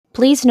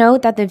Please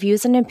note that the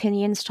views and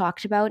opinions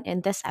talked about in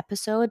this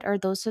episode are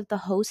those of the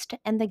host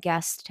and the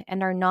guest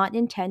and are not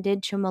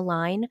intended to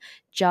malign,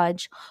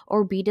 judge,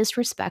 or be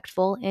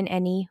disrespectful in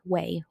any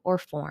way or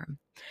form.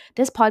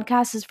 This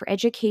podcast is for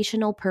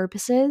educational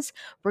purposes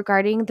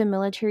regarding the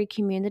military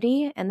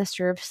community and the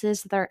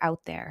services that are out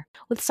there,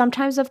 with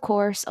sometimes, of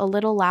course, a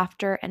little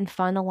laughter and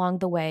fun along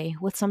the way,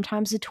 with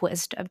sometimes a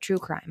twist of true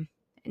crime.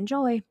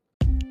 Enjoy!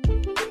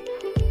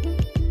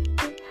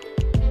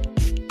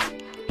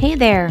 Hey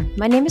there,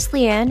 my name is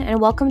Leanne, and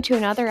welcome to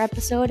another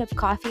episode of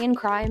Coffee and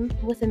Crime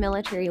with a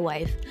Military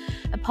Wife,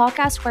 a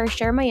podcast where I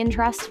share my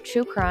interest in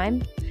true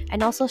crime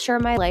and also share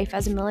my life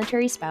as a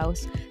military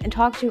spouse and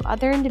talk to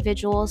other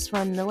individuals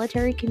from the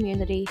military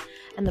community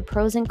and the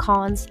pros and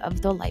cons of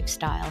the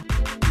lifestyle.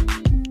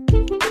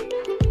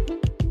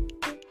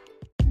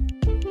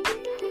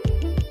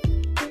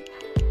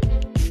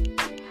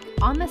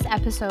 On this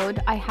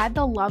episode, I had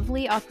the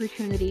lovely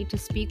opportunity to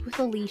speak with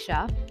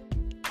Alysha,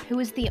 who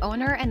is the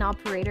owner and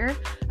operator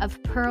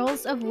of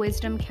Pearls of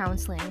Wisdom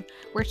Counselling,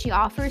 where she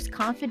offers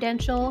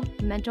confidential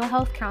mental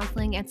health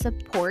counseling and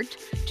support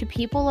to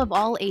people of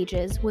all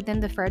ages within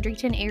the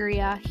Fredericton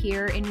area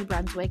here in New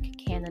Brunswick,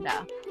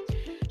 Canada.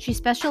 She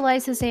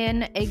specializes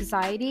in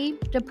anxiety,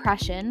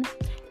 depression,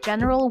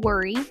 general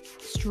worry,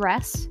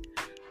 stress,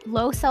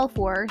 low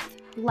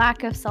self-worth,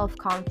 lack of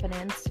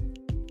self-confidence,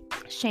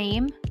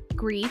 shame,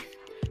 grief,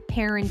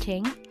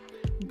 parenting,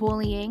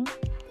 bullying,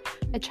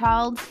 a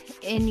child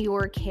in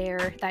your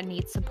care that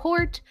needs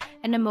support,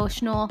 and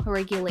emotional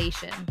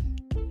regulation.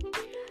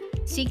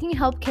 Seeking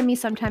help can be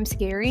sometimes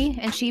scary,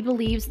 and she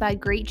believes that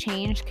great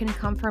change can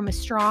come from a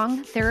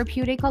strong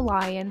therapeutic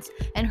alliance,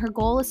 and her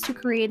goal is to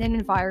create an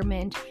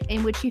environment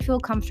in which you feel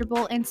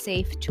comfortable and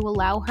safe to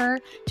allow her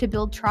to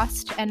build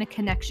trust and a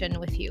connection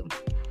with you.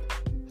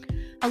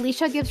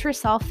 Alysha gives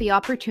herself the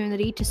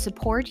opportunity to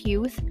support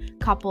youth,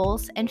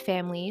 couples, and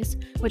families,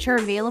 which are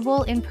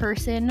available in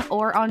person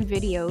or on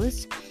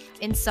videos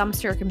in some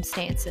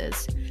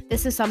circumstances.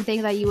 This is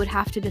something that you would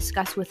have to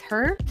discuss with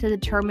her to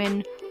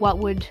determine what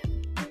would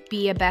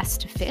be a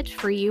best fit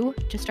for you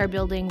to start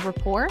building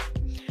rapport.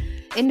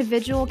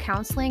 Individual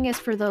counseling is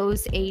for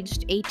those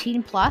aged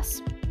 18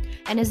 plus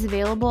and is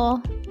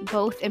available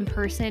both in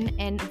person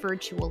and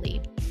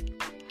virtually.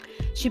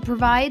 She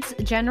provides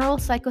general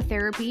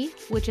psychotherapy,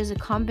 which is a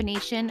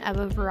combination of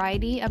a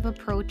variety of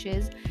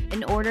approaches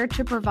in order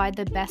to provide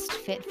the best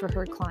fit for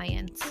her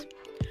clients.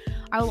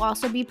 I will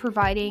also be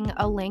providing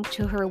a link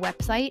to her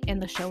website in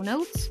the show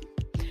notes.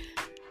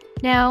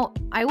 Now,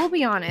 I will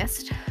be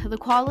honest, the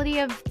quality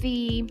of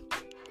the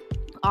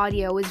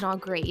audio is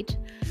not great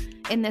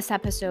in this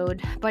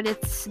episode, but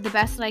it's the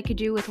best that I could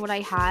do with what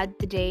I had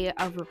the day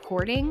of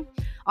recording.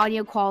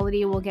 Audio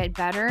quality will get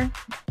better,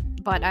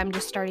 but I'm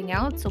just starting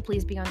out, so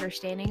please be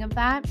understanding of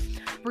that.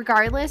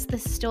 Regardless,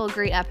 this is still a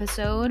great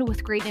episode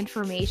with great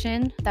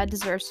information that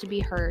deserves to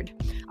be heard.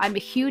 I'm a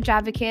huge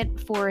advocate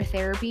for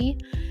therapy,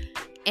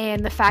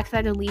 and the fact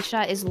that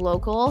Alysha is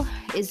local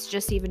is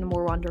just even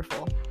more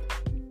wonderful.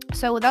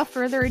 So without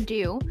further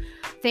ado,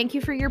 thank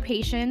you for your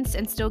patience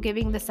and still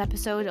giving this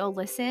episode a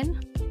listen.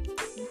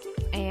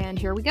 And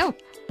here we go.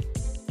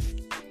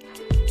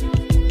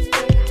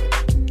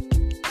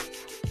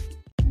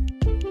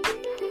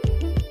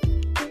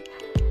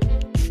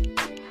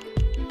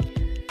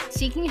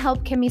 Seeking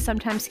help can be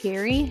sometimes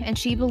scary, and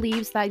she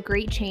believes that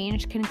great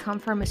change can come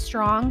from a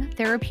strong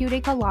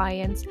therapeutic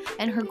alliance,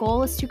 and her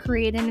goal is to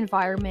create an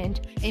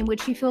environment in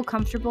which you feel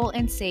comfortable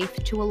and safe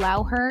to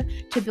allow her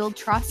to build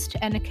trust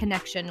and a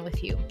connection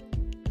with you.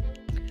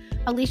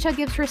 Alysha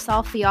gives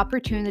herself the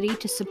opportunity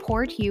to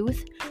support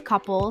youth,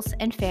 couples,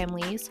 and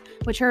families,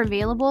 which are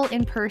available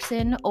in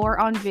person or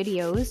on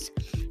videos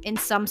in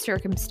some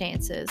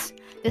circumstances.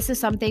 This is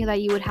something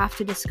that you would have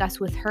to discuss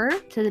with her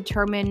to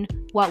determine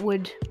what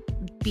would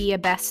be a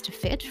best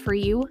fit for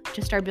you to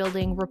start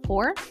building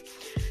rapport.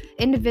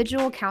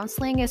 Individual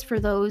counseling is for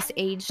those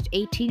aged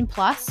 18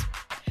 plus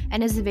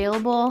and is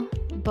available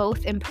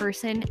both in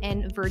person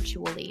and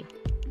virtually.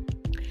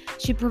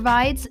 She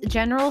provides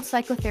general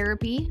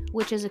psychotherapy,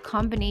 which is a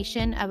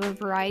combination of a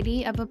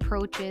variety of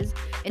approaches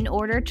in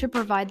order to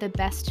provide the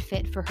best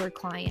fit for her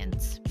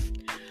clients.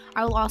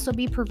 I will also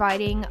be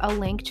providing a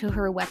link to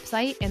her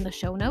website in the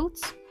show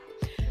notes.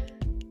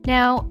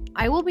 Now,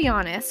 I will be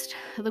honest,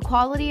 the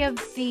quality of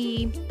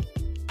the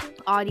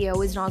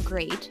audio is not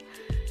great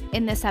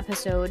in this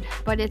episode,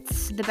 but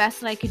it's the best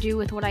that I could do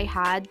with what I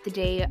had the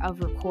day of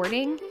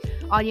recording.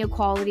 Audio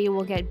quality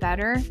will get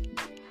better,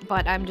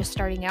 but I'm just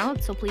starting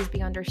out, so please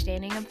be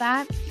understanding of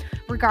that.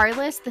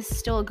 Regardless, this is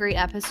still a great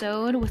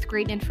episode with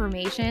great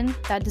information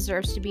that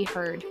deserves to be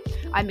heard.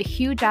 I'm a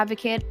huge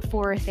advocate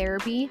for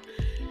therapy,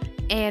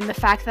 and the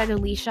fact that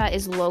Alysha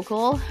is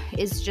local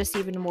is just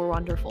even more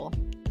wonderful.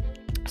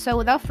 So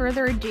without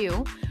further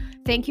ado,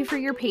 thank you for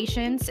your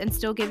patience and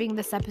still giving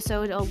this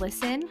episode a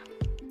listen.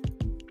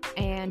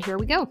 And here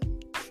we go.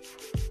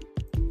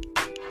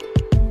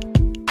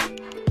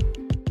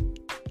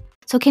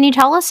 So can you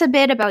tell us a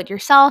bit about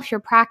yourself,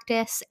 your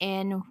practice,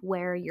 and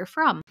where you're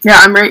from? Yeah,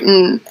 I'm right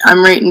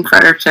in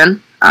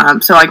Fredericton.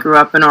 So I grew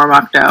up in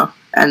Ormocto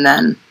and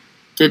then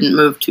didn't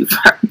move too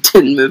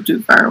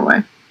far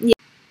away. Yeah.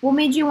 What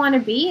made you want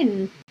to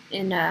be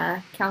in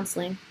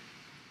counseling?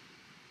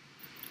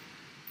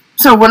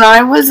 So when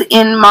I was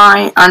in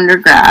my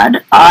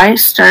undergrad, I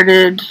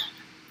started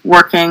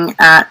working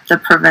at the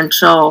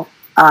provincial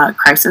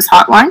crisis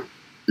hotline.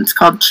 It's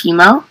called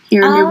CHIMO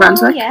here in New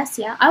Brunswick. Oh, yes,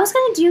 yeah. I was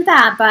going to do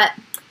that, but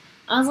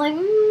I was like,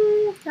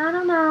 I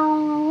don't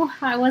know.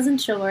 I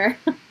wasn't sure.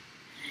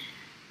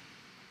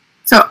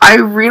 So I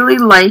really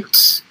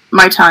liked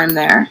my time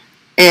there.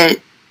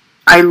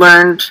 I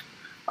learned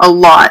a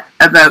lot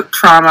about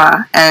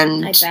trauma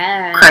and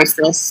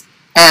crisis.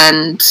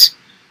 And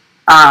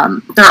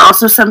there are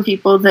also some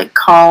people that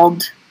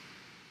called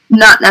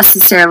not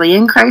necessarily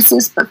in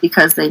crisis, but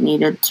because they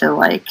needed to,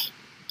 like,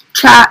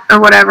 chat or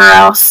whatever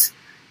else.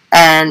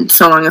 And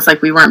so long as,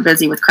 like, we weren't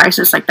busy with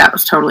crisis, like, that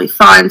was totally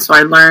fine. So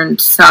I learned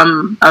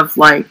some of,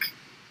 like,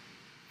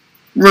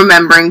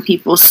 remembering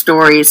people's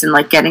stories and,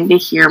 like, getting to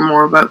hear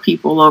more about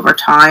people over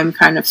time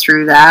kind of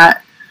through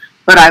that.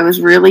 But I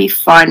was really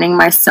finding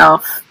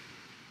myself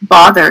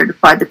bothered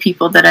by the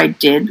people that I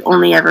did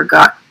only ever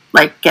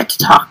get to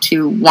talk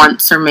to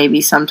once or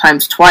maybe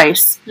sometimes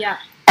twice. Yeah.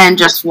 And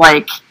just,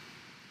 like,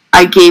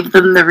 I gave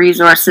them the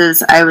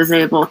resources. I was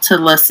able to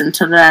listen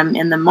to them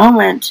in the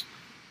moment,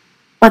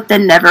 but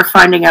then never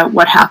finding out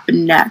what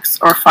happened next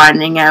or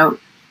finding out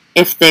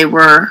if they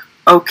were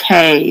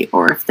okay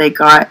or if they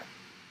got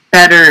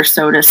better,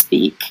 so to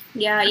speak.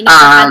 Yeah, you never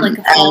had, like,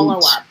 a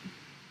follow-up.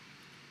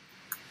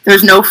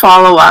 There's no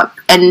follow-up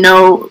and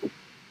no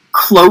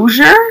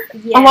closure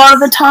a lot of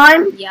the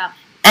time. Yeah.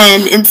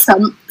 And in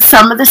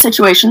some of the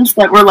situations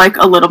that were, like,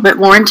 a little bit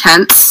more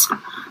intense,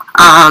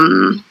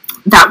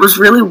 that was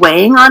really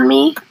weighing on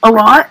me a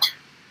lot.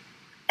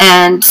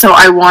 And so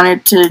I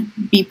wanted to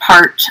be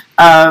part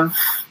of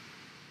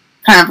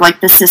kind of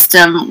like the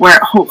system where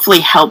it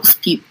hopefully helps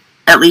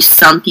at least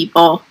some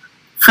people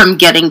from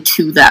getting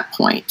to that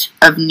point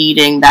of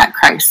needing that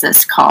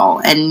crisis call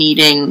and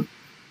needing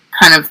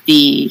kind of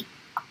the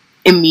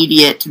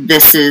immediate,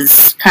 this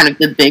is kind of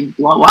the big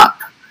blow up,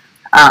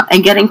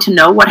 and getting to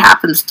know what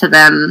happens to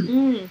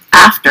them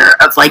after,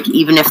 of, like,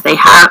 even if they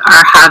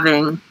are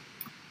having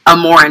a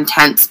more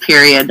intense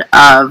period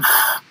of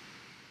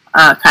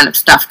kind of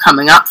stuff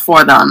coming up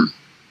for them,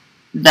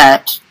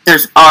 that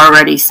there's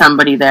already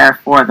somebody there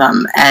for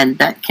them and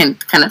that can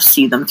kind of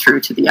see them through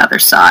to the other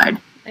side.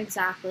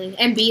 Exactly.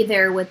 And be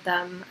there with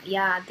them,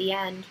 yeah, at the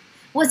end.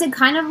 Was it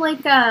kind of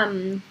like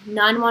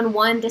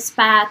 911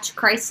 dispatch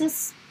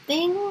crisis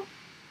thing?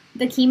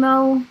 The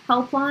chemo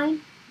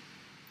helpline?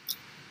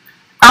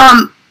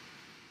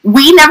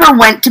 We never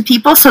went to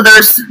people, so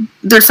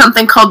there's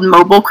something called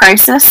mobile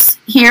crisis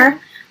here,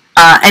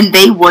 and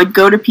they would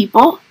go to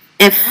people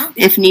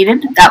if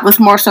needed. That was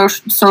more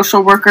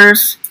social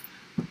workers.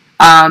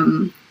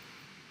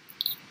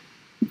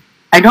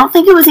 I don't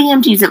think it was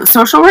EMTs. It was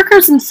social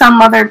workers and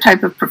some other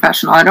type of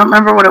professional. I don't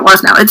remember what it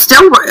was now. It's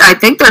still, I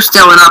think they're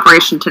still in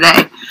operation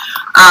today.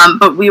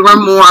 But we were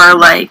more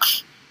like,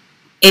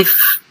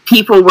 if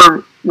people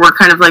were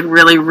kind of like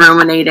really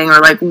ruminating or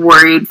like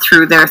worried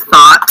through their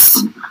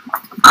thoughts,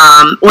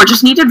 or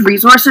just needed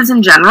resources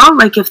in general,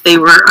 like if they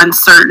were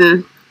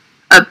uncertain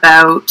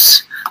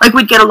about, like,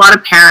 we'd get a lot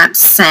of parents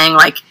saying,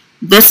 like,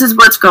 this is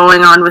what's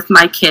going on with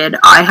my kid.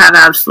 I have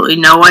absolutely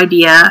no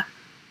idea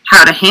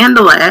how to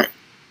handle it.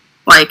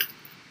 Like,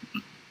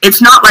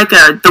 it's not like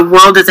the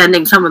world is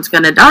ending, someone's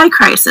going to die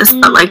crisis,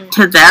 but, like,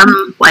 to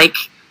them, like,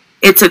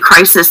 it's a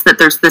crisis that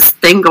there's this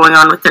thing going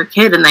on with their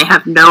kid and they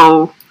have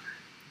no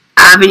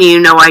avenue,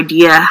 no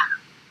idea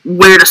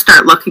where to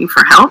start looking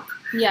for help.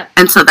 Yep.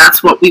 And so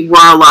that's what we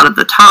were a lot of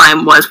the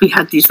time, was we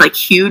had these, like,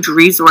 huge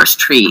resource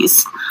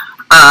trees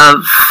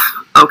of,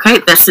 okay,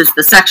 this is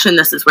the section,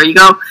 this is where you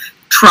go,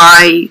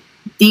 try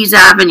these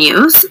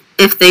avenues.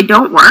 If they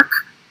don't work,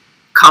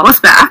 call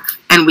us back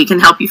and we can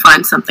help you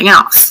find something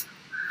else.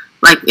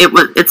 Like,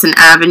 it's an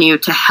avenue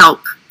to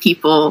help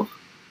people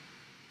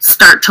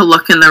start to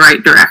look in the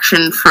right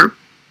direction for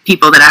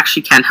people that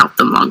actually can help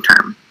them long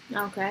term.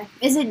 Okay.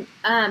 Is it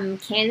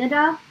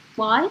Canada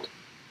wide?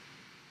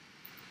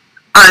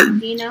 Do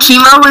you know?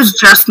 Chemo is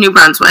just New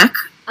Brunswick,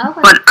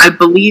 but I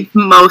believe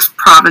most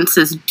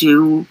provinces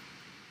do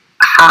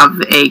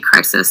have a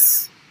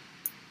crisis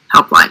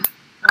helpline. Okay.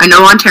 I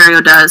know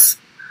Ontario does.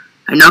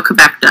 I know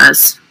Quebec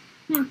does.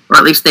 Or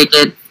at least they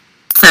did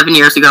 7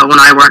 years ago when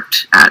I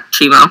worked at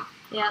Chemo.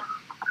 Yeah.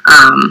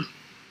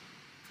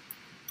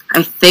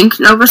 I think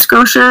Nova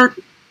Scotia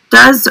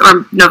does,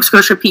 or Nova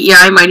Scotia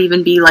PEI might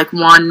even be like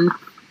one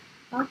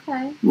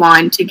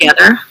line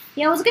together.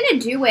 Yeah, I was going to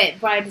do it,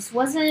 but I just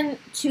wasn't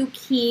too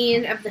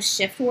keen of the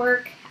shift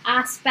work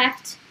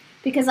aspect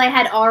because I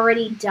had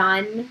already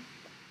done,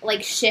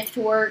 like, shift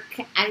work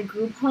and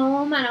group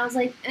home, and I was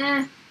like,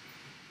 I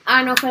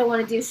don't know if I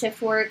want to do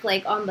shift work,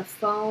 like, on the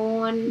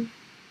phone.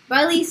 But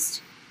at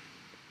least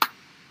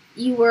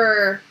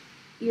you're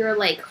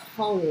like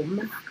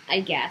home,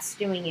 I guess,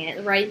 doing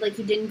it, right? Like,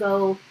 you didn't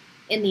go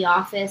in the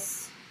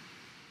office.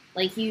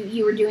 Like,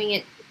 you were doing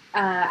it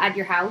at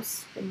your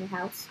house? In your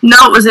house? No,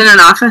 it was in an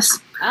office.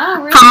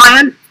 Oh, really? From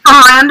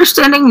my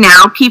understanding,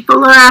 now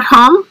people are at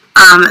home,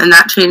 and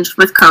that changed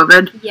with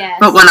COVID. Yes.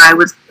 But when I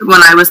was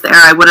there,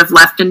 I would have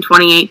left in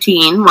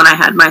 2018 when I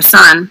had my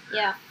son.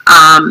 Yeah.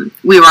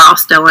 We were all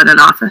still in an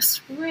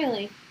office.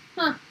 Really?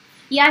 Huh.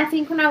 Yeah, I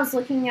think when I was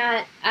looking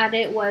at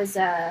it was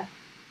at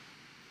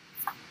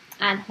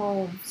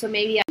home. So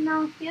maybe yeah.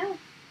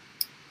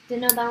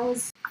 Didn't know that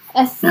was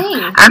a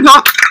thing.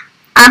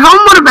 At home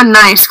would have been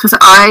nice because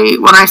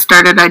when I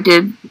started, I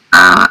did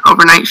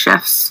overnight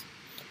shifts,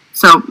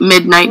 so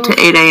midnight to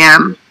 8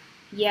 a.m.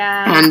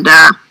 Yeah, and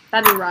that'd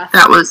be rough.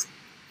 It was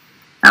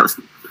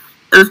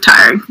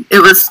tiring. It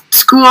was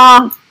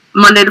school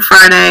Monday to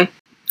Friday,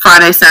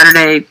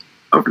 Saturday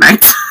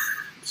overnights.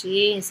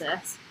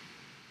 Jesus,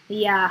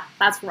 yeah,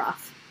 that's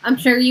rough. I'm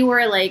sure you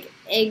were like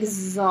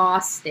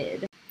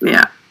exhausted.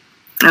 Yeah,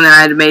 and then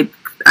I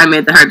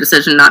made the hard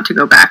decision not to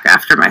go back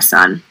after my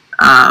son.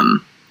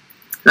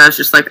 I was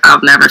just like,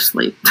 I'll never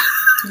sleep.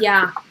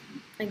 Yeah,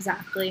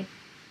 exactly.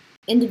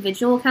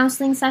 Individual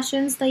counseling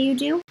sessions that you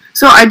do?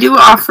 So I do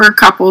offer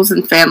couples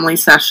and family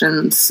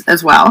sessions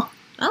as well.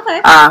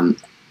 Okay. And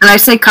I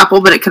say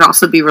couple, but it can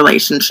also be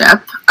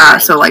relationship.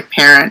 Right. So like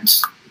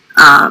parent,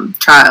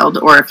 child,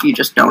 or if you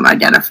just don't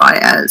identify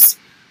as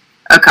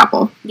a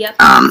couple. Yep.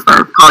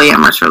 Or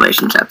polyamorous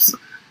relationships.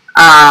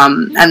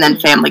 And then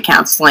family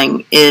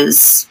counseling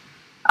is...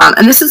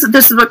 and this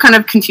is what kind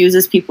of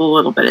confuses people a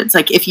little bit. It's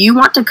like, if you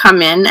want to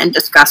come in and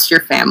discuss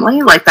your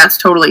family, like, that's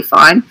totally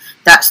fine.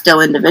 That's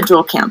still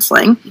individual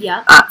counseling.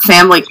 Yeah.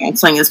 Family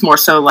counseling is more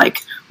so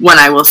like when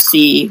I will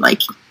see,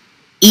 like,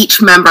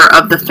 each member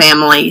of the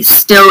family,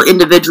 still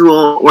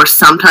individual, or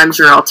sometimes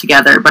you're all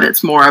together, but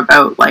it's more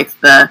about, like,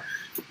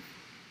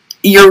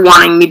 you're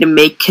wanting me to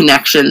make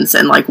connections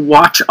and, like,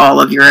 watch all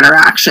of your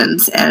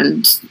interactions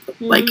and,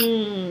 like...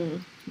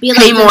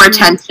 pay more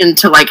attention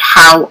to, like,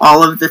 how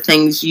all of the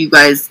things you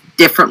guys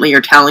differently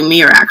are telling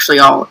me are actually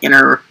all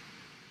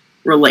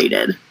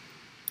interrelated.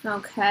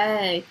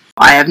 Okay.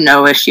 I have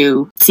no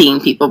issue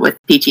seeing people with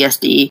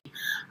PTSD,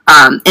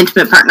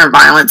 intimate partner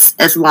violence,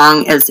 as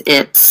long as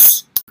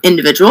it's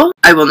individual.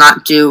 I will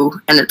not do,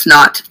 and it's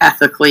not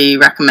ethically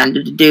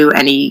recommended to do,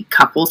 any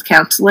couples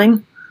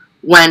counseling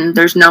when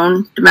there's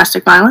known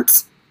domestic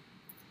violence,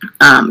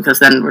 because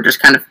then we're just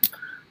kind of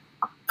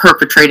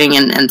perpetrating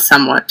and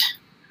somewhat...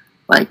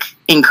 like,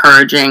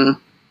 encouraging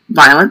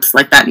violence.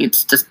 Like,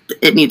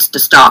 it needs to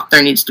stop.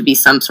 There needs to be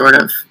some sort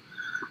of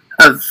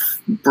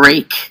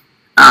break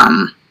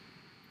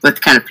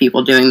with kind of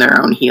people doing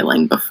their own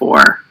healing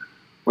before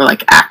we're,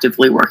 like,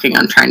 actively working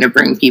on trying to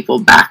bring people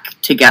back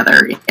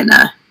together in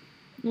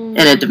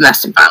a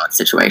domestic violence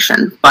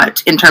situation.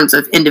 But in terms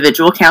of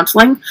individual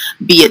counseling,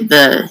 be it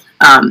the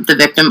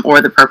victim or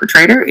the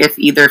perpetrator, if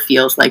either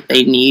feels like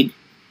they need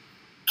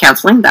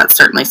counseling, that's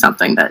certainly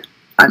something that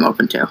I'm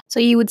open to. So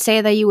you would say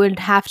that you would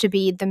have to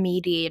be the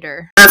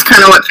mediator. That's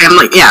kind of what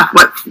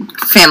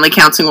family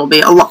counseling will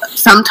be.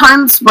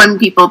 Sometimes when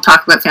people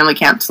talk about family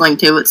counseling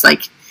too, it's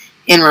like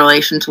in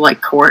relation to like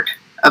court,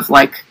 of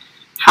like,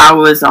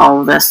 how is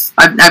all of this?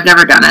 I've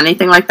never done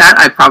anything like that.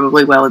 I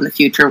probably will in the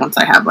future once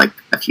I have like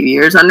a few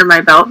years under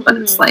my belt. But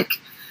it's like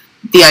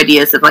the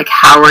ideas of like,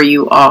 how are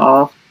you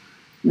all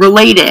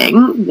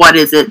relating? What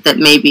is it that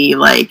maybe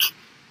like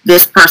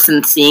this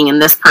person's seeing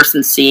and this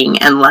person's seeing,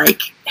 and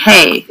like,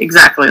 hey,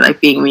 exactly, like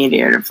being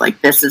mediator of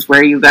like, this is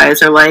where you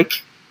guys are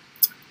like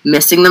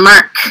missing the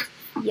mark.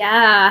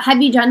 Yeah.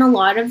 Have you done a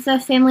lot of the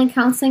family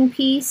counseling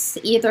piece,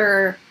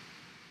 either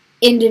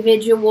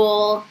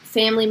individual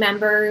family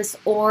members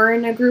or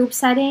in a group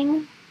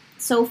setting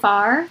so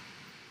far?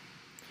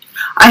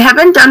 I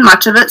haven't done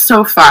much of it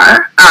so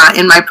far.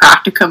 In my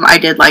practicum, I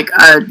did like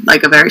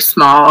a very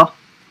small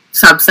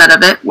subset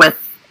of it with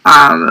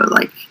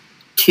like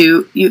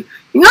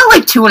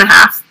like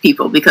 2.5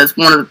 people, because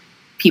one of the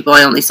people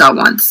I only saw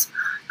once.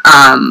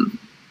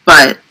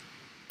 But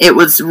it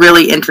was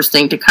really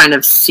interesting to kind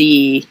of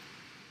see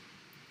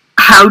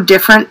how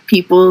different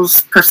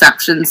people's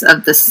perceptions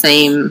of the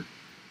same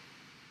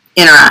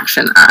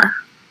interaction are.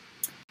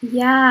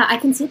 Yeah, I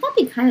can see that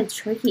be kind of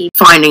tricky.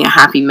 Finding a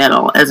happy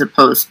middle as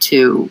opposed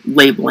to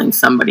labeling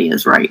somebody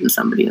as right and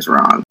somebody as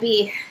wrong.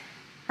 Be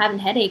having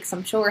headaches,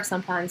 I'm sure,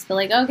 sometimes. But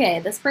like, okay,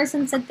 this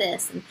person said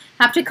this, and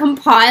have to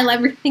compile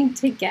everything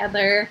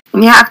together.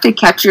 And you have to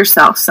catch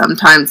yourself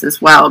sometimes as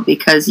well,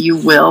 because you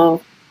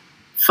will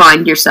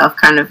find yourself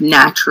kind of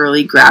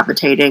naturally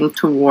gravitating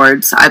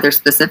towards either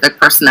specific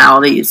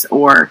personalities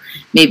or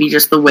maybe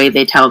just the way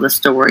they tell the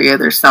story, or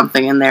there's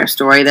something in their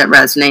story that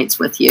resonates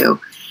with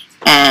you.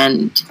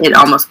 And it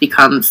almost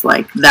becomes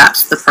like,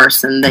 that's the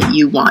person that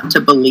you want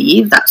to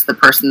believe. That's the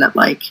person that,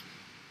 like,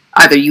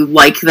 either you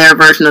like their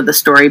version of the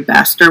story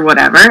best or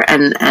whatever,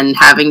 and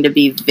having to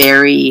be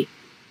very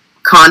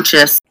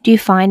conscious. Do you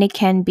find it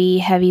can be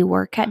heavy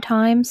work at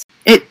times?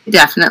 It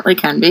definitely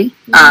can be.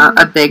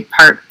 A big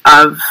part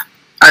of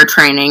our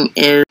training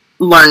is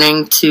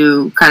learning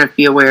to kind of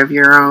be aware of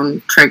your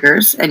own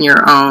triggers and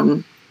your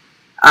own,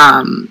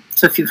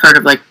 so if you've heard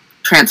of like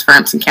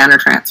transference and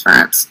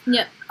countertransference,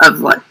 yep. of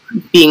like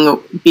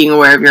being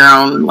aware of your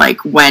own,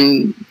 like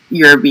when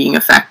you're being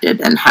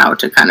affected and how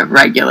to kind of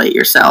regulate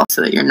yourself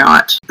so that you're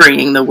not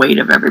bringing the weight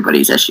of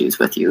everybody's issues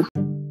with you.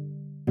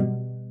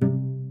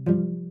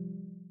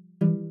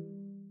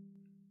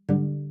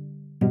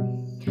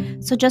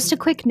 So just a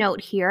quick note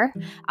here,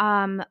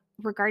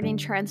 regarding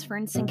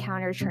transference and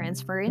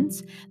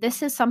countertransference.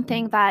 This is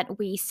something that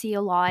we see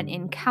a lot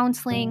in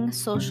counseling,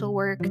 social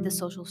work, the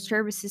social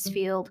services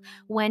field,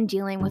 when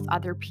dealing with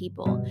other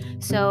people.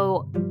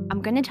 So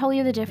I'm going to tell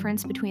you the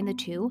difference between the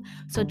two.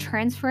 So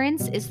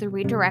transference is the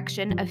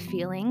redirection of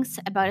feelings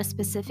about a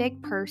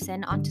specific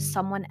person onto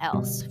someone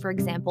else, for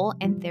example,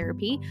 in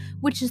therapy,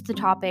 which is the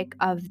topic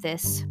of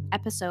this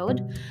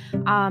episode.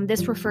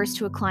 This refers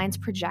to a client's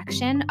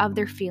projection of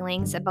their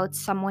feelings about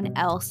someone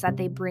else that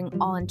they bring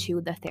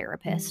onto the therapist.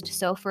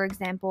 So, for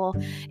example,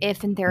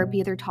 if in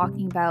therapy they're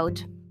talking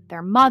about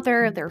their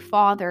mother, their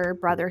father,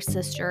 brother,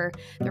 sister,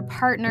 their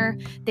partner,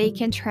 they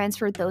can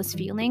transfer those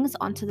feelings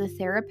onto the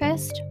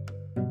therapist,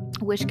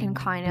 which can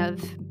kind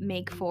of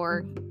make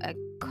for a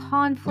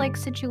conflict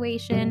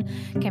situation,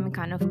 can be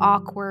kind of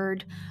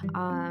awkward,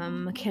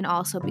 can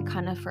also be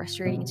kind of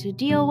frustrating to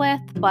deal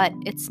with, but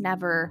it's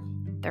never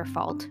their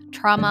fault.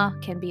 Trauma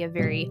can be a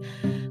very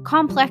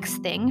complex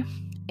thing.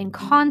 In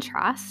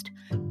contrast,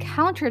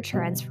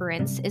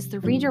 countertransference is the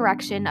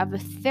redirection of a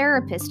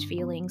therapist's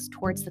feelings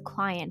towards the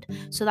client.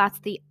 So that's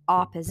the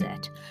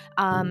opposite.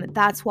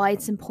 That's why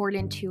it's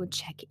important to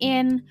check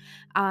in,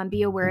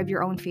 be aware of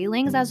your own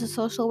feelings as a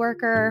social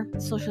worker,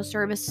 social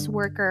service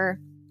worker,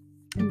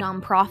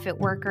 nonprofit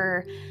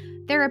worker,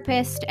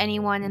 therapist,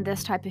 anyone in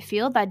this type of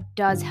field that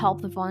does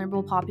help the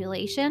vulnerable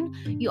population.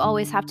 You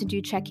always have to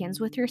do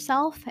check-ins with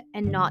yourself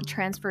and not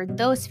transfer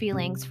those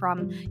feelings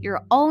from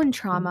your own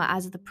trauma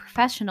as the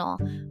professional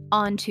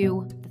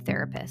onto the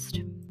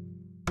therapist.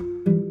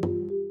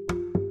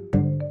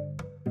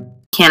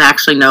 Can't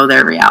actually know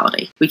their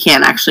reality. We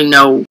can't actually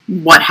know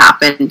what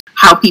happened,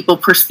 how people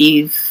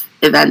perceive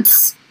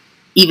events,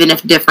 even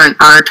if different,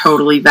 are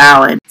totally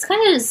valid. It's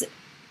kind of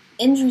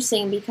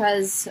interesting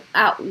because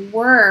at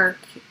work,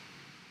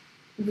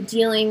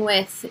 dealing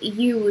with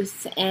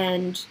youth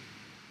and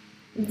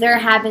they're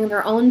having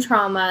their own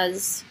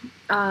traumas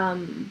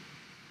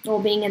while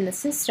being in the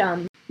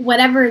system,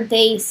 whatever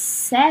they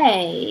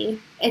say,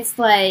 it's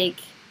like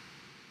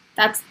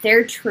that's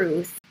their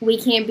truth. We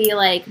can't be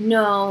like,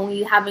 no,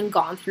 you haven't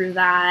gone through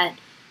that,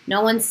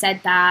 no one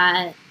said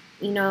that,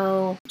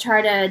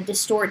 try to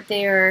distort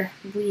their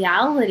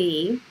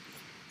reality.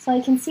 So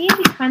I can see it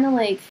be kind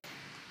of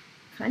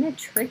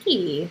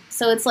tricky.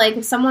 So it's like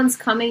if someone's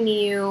coming to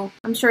you,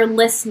 I'm sure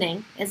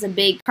listening is a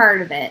big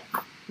part of it.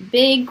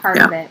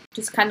 Of it.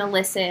 Just kind of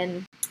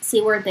listen,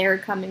 see where they're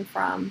coming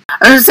from.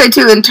 I would say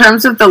too, in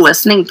terms of the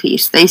listening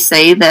piece, they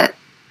say that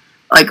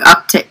like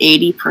up to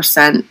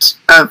 80%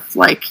 of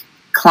like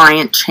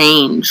client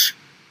change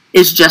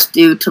is just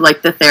due to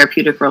like the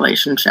therapeutic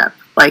relationship,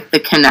 like the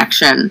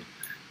connection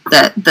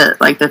that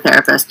the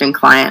therapist and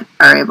client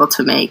are able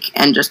to make,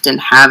 and just in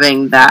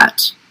having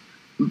that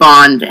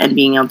bond and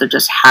being able to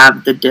just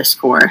have the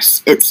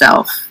discourse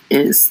itself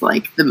is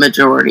like the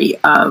majority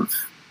of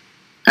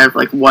kind of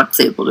like what's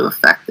able to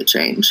affect the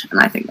change. And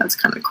I think that's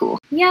kind of cool.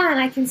 Yeah, and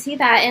I can see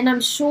that. And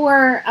I'm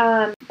sure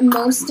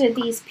most of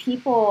these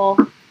people,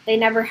 they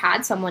never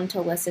had someone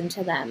to listen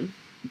to them,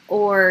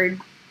 or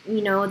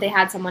they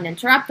had someone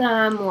interrupt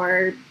them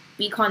or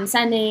be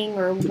condescending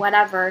or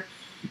whatever,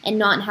 and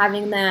not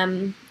having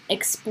them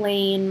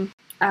explain,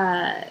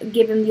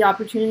 give them the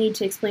opportunity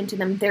to explain to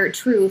them their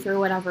truth or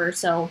whatever.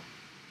 So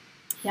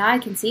yeah, I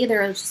can see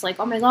they're just like,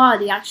 oh my god,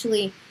 they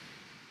actually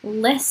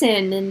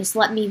listened and just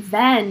let me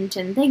vent,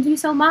 and thank you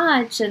so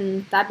much,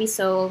 and that'd be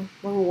so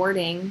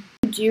rewarding.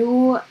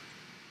 Do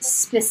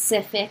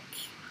specific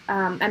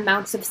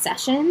amounts of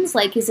sessions?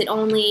 Like, is it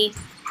only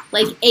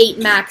like 8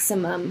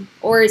 maximum,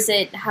 or is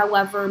it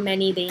however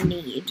many they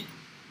need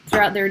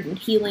throughout their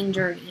healing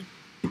journey?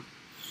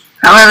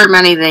 However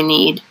many they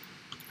need.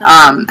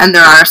 And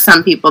there are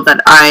some people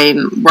that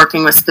I'm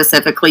working with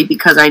specifically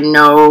because I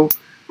know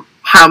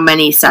how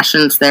many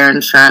sessions their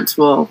insurance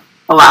will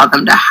allow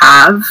them to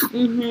have.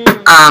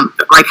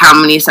 Mm-hmm. Like how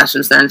many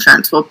sessions their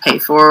insurance will pay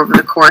for over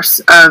the course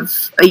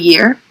of a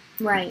year.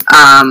 Right.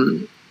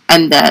 And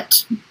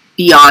that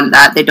beyond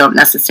that, they don't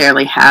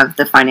necessarily have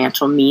the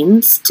financial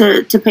means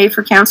to pay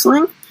for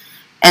counseling.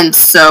 And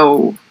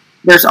so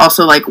there's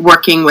also like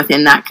working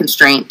within that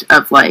constraint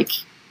of like,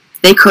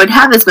 they could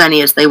have as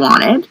many as they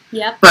wanted,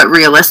 yep, but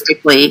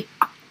realistically,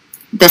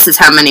 this is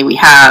how many we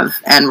have,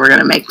 and we're going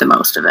to make the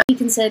most of it. Be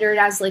considered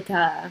as like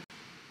a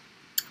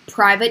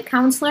private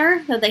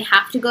counselor, that they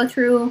have to go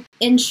through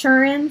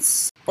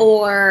insurance,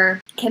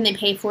 or can they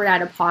pay for it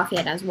out of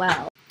pocket as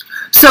well?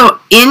 So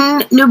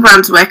in New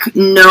Brunswick,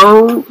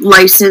 no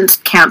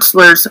licensed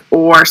counselors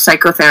or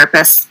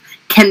psychotherapists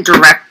can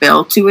direct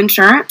bill to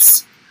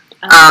insurance.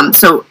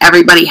 So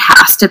everybody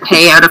has to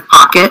pay out of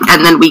pocket,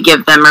 and then we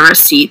give them a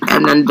receipt,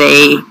 and then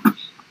they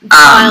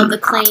file the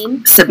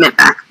claim, submit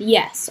back.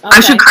 Yes, okay. I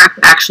should correct,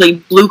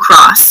 actually, Blue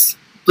Cross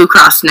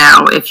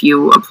now, if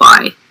you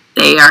apply,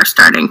 they are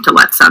starting to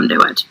let some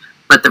do it,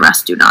 but the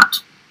rest do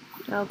not.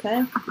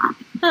 Okay.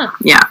 Huh.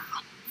 Yeah.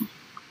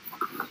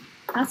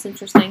 That's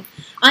interesting.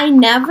 I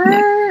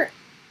never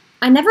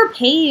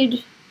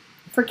paid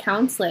for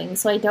counseling,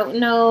 so I don't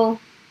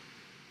know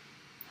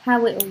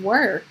how it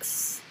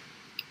works.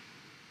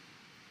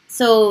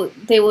 So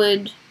they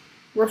would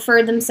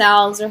refer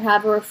themselves or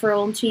have a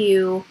referral to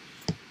you,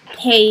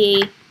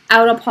 pay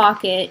out of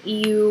pocket,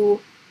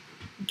 you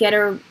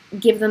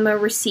give them a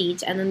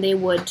receipt, and then they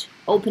would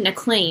open a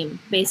claim,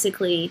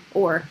 basically,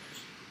 or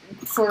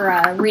for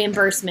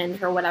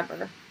reimbursement or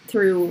whatever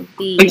through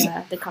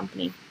the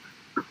company.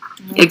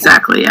 Okay.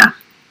 Exactly, yeah.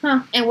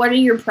 Huh. And what are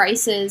your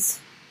prices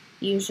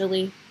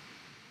usually?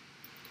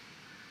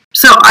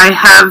 So I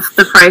have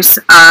the price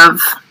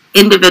of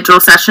individual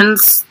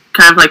sessions,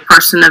 kind of like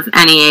person of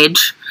any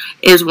age,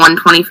 is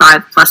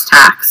 $125 plus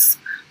tax.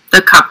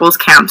 The couples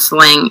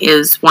counseling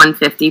is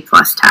 $150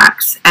 plus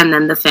tax, and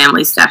then the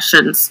family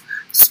sessions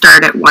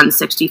start at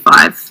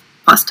 $165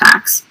 plus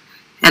tax.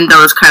 And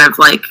those kind of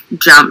like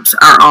jumps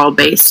are all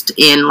based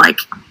in like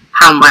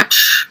how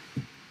much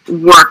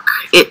work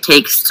it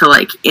takes to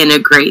like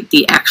integrate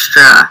the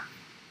extra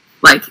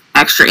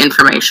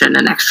information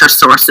and extra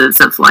sources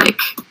of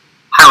like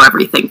how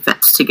everything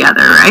fits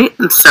together, right?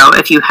 And so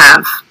if you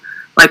have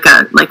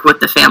like with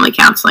the family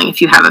counseling,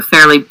 if you have a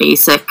fairly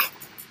basic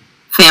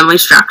family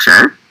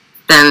structure,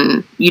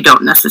 then you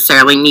don't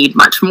necessarily need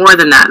much more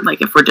than that.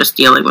 Like if we're just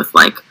dealing with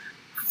like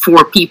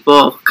 4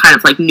 people, kind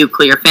of like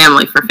nuclear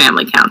family for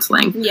family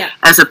counseling. Yeah.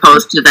 As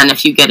opposed to then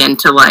if you get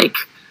into like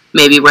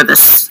maybe where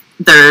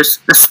there's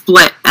a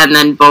split and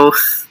then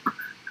both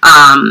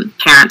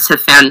parents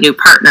have found new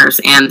partners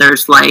and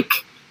there's like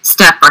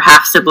step or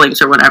half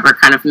siblings or whatever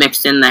kind of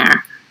mixed in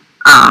there.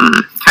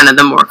 Kind of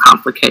the more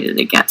complicated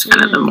it gets,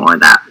 kind of the more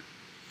that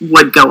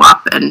would go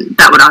up, and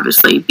that would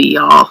obviously be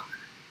all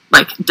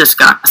like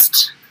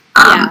discussed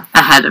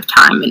ahead of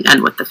time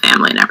and with the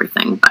family and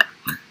everything, but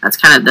that's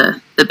kind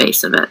of the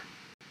base of it.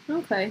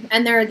 Okay.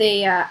 And they're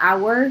the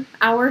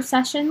hour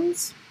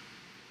sessions?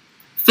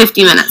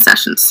 50-minute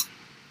sessions.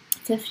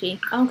 50.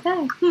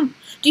 Okay. Do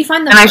you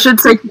find And I should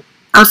say,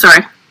 oh,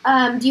 sorry.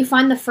 Do you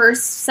find the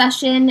first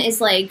session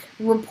is like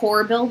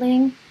rapport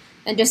building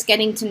and just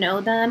getting to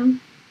know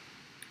them?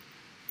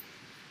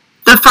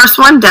 The first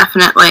one,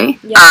 definitely.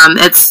 Yeah.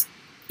 It's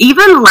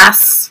even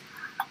less.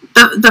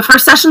 The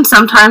first session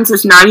sometimes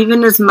is not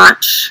even as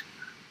much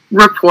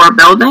rapport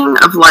building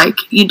of like,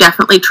 you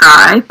definitely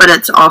try, but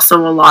it's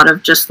also a lot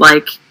of just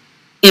like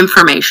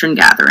information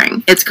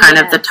gathering. It's kind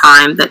of the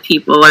time that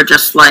people are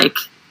just like,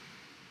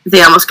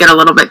 they almost get a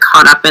little bit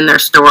caught up in their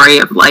story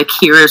of like,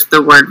 here is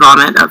the word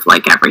vomit of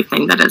like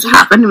everything that has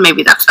happened, and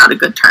maybe that's not a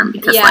good term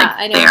because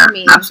like they are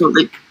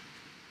absolutely,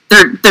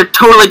 they're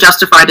totally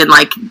justified in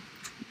like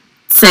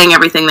saying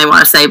everything they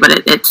want to say, but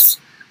it's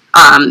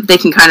they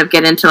can kind of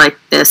get into like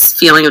this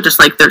feeling of just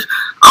like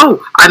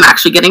I'm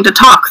actually getting to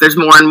talk. There's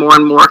more and more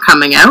and more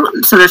coming out,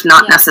 so there's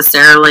not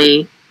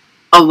necessarily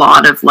a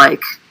lot of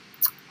like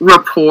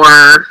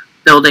rapport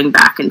building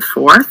back and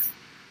forth.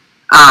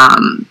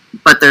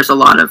 But there's a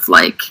lot of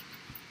like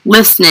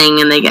listening,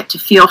 and they get to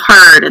feel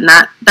heard, and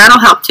that'll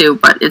help too.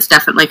 But it's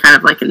definitely kind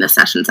of like in the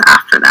sessions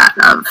after that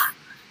of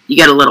you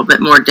get a little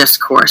bit more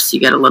discourse, you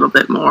get a little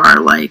bit more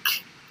like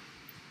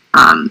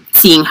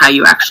seeing how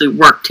you actually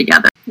work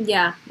together.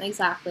 Yeah,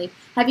 exactly.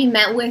 Have you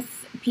met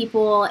with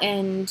people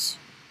and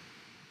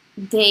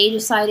they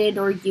decided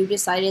or you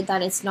decided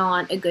that it's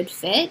not a good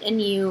fit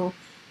and you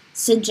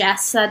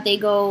suggest that they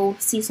go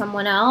see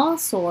someone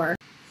else? Or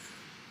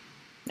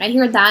I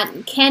hear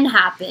that can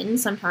happen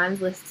sometimes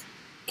with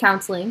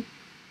counseling.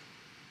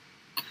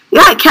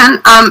 Yeah, it can.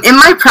 In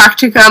my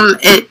practicum,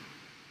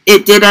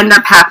 it did end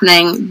up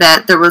happening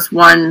that there was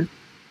one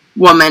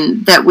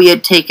woman that we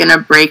had taken a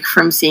break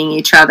from seeing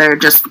each other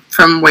just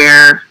from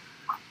where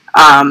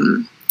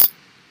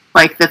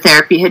like the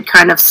therapy had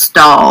kind of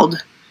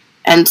stalled,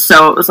 and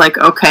so it was like,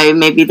 okay,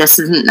 maybe this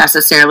isn't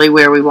necessarily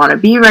where we want to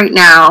be right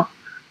now.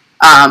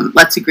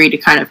 Let's agree to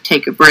kind of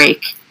take a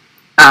break.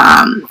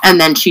 And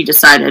then she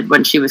decided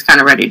when she was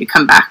kind of ready to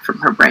come back from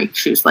her break,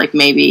 she was like,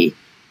 maybe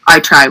I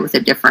try with a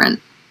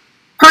different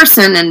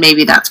person, and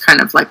maybe that's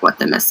kind of like what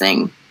the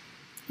missing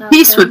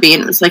piece would be.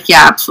 And it was like,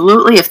 yeah,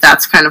 absolutely, if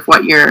that's kind of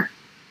what you're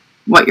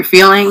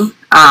feeling.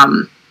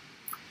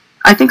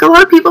 I think a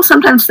lot of people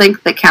sometimes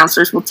think that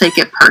counselors will take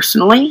it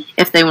personally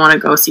if they want to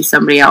go see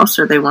somebody else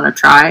or they want to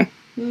try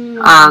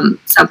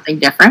something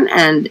different.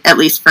 And at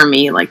least for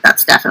me, like,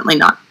 that's definitely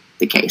not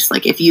the case.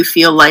 Like, if you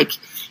feel like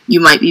you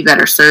might be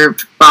better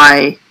served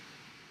by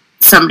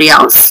somebody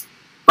else,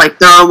 like,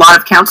 there are a lot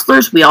of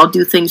counselors. We all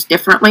do things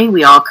differently.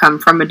 We all come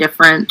from a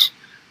different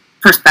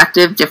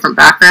perspective, different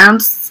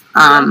backgrounds.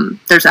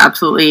 There's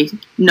absolutely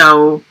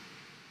no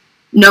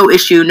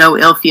issue, no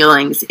ill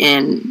feelings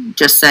in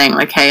just saying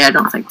like, hey, I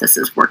don't think this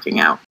is working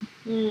out.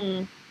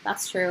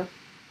 That's true.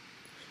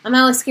 I'm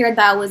always scared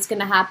that was going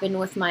to happen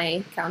with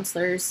my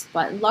counselors,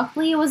 but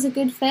luckily it was a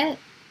good fit.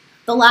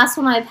 The last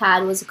one I've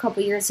had was a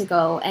couple years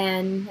ago,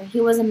 and he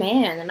was a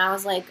man, and I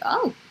was like,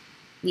 oh,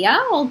 yeah,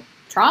 I'll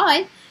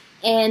try.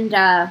 And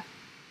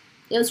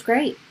It was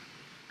great.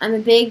 I'm a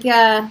big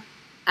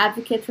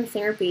advocate for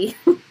therapy,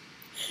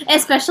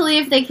 especially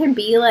if they can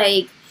be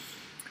like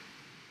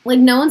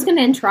no one's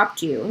gonna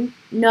interrupt you.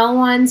 No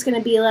one's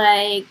gonna be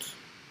like,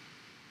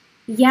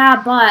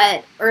 yeah,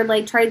 but, or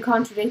like try to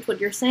contradict what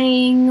you're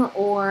saying,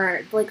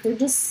 or like they're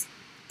just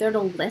there to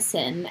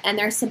listen, and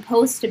they're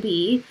supposed to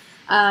be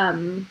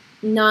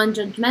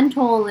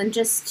non-judgmental and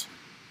just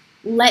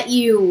let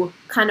you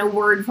kind of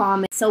word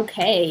vomit. It's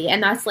okay,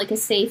 and that's like a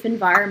safe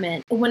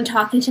environment. When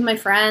talking to my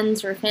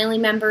friends or family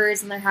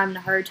members and they're having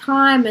a hard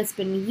time, it's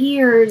been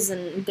years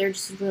and they're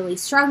just really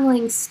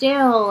struggling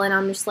still, and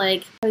I'm just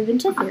like, have you been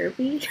to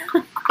therapy?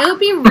 It would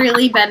be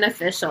really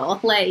beneficial.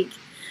 Like,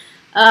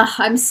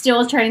 I'm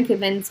still trying to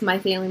convince my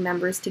family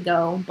members to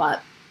go,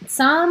 but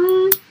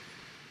some,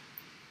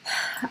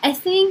 I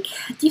think,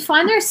 do you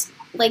find there's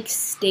like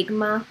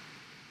stigma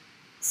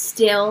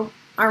still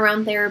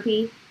around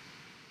therapy?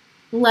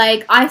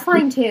 Like, I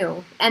find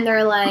too. And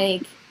they're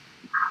like,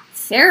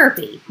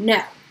 therapy?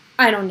 No,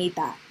 I don't need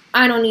that.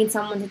 I don't need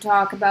someone to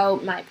talk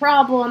about my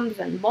problems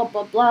and blah,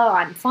 blah, blah.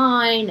 I'm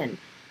fine. And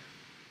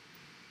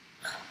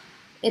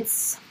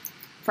it's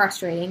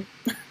frustrating.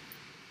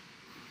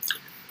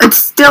 It's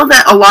still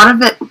that a lot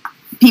of it,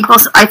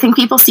 I think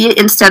people see it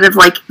instead of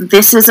like,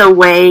 this is a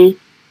way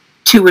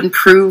to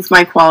improve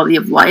my quality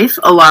of life.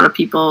 A lot of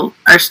people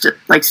are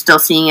still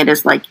seeing it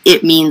as like,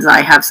 it means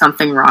I have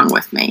something wrong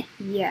with me.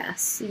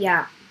 Yes.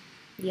 Yeah.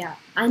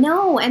 I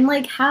know. And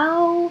like,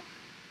 how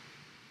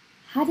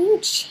do you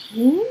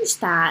change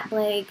that?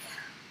 Like,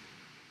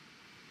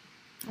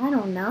 I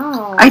don't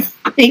know. I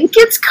think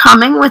it's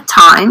coming with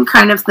time.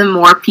 Kind of the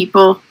more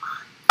people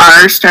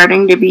are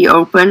starting to be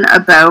open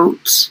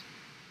about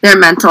their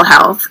mental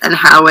health and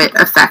how it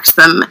affects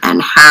them,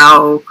 and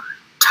how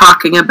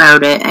talking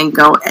about it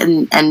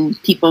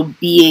and people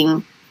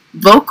being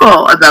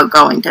vocal about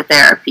going to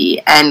therapy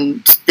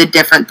and the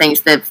different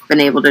things they've been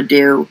able to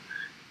do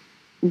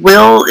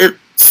will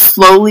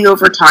slowly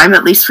over time,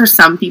 at least for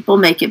some people,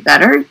 make it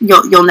better.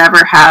 You'll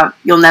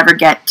never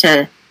get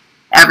to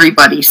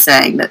everybody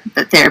saying that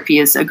therapy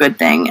is a good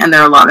thing, and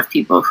there are a lot of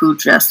people who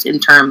just, in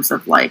terms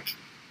of like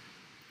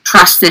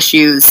trust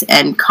issues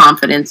and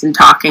confidence in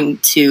talking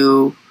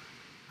to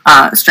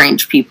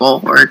strange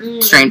people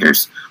or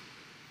strangers,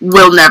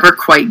 will never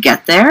quite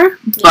get there. Yeah.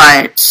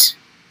 But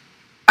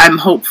I'm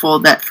hopeful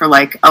that for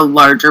like a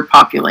larger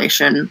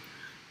population,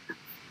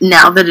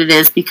 now that it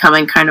is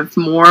becoming kind of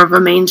more of a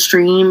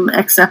mainstream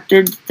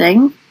accepted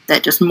thing,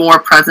 that just more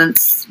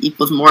presence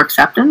equals more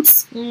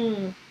acceptance.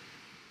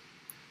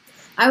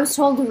 I was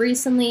told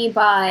recently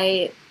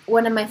by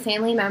one of my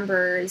family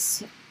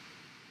members,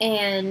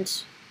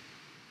 and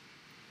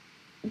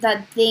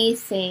that they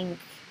think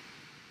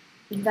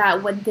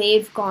that what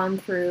they've gone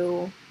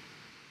through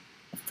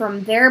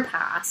from their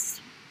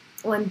past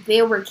when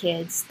they were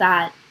kids,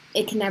 that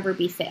it can never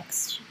be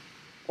fixed.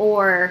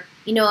 Or,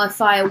 you know,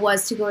 if I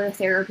was to go to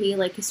therapy,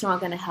 like, it's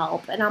not going to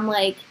help. And I'm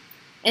like,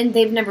 and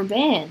they've never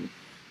been.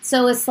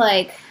 So it's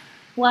like,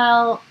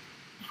 well,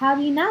 how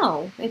do you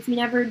know if you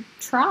never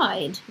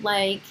tried?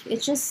 Like,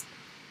 it's just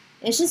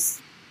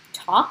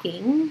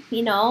talking,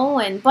 you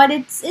know, but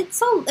it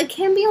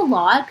can be a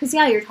lot, because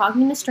yeah, you're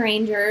talking to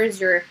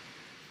strangers, you're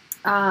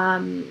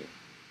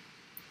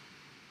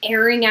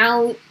airing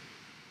out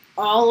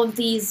all of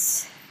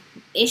these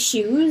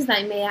issues that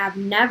I may have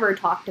never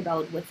talked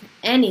about with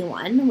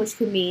anyone, which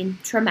could mean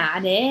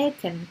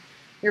traumatic, and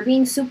you're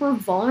being super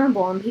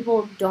vulnerable, and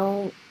people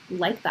don't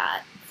like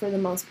that for the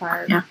most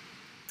part. Yeah.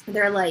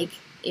 They're like,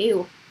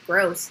 ew,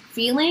 gross.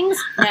 Feelings?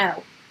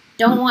 No.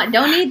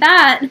 Don't need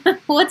that.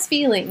 What's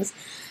feelings?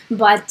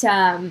 But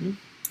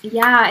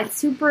yeah, it's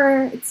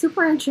super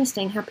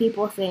interesting how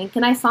people think.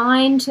 And I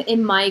find,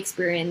 in my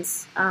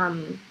experience,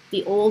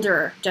 the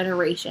older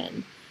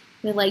generation,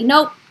 they're like,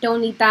 nope,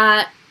 don't need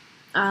that.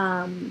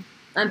 I'm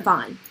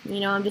fine. You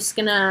know, I'm just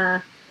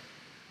gonna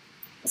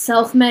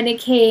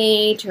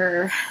self-medicate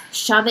or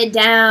shove it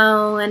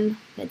down.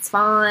 It's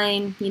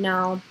fine. You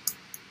know,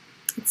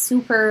 it's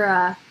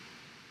super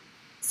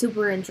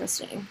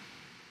interesting.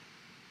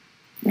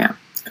 Yeah.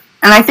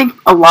 And I think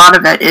a lot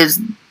of it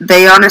is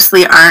they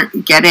honestly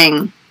aren't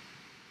getting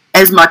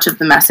as much of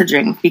the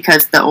messaging,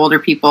 because the older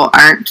people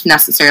aren't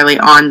necessarily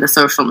on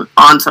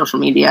social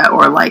media,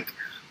 or like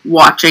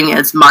watching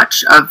as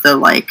much of the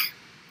like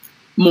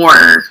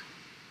more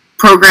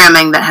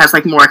programming that has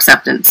like more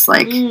acceptance,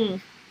 like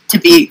to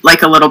be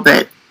like a little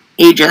bit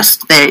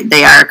ageist.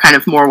 They are kind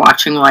of more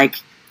watching like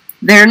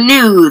their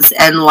news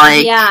and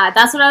like, yeah,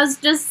 that's what I was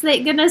just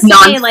gonna say,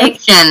 nonfiction,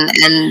 like,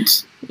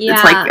 and yeah.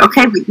 It's like,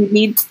 okay, but you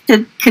need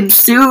to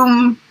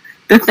consume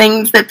the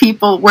things that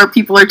where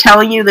people are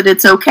telling you that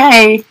it's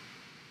okay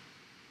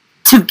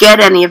to get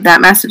any of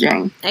that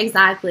messaging.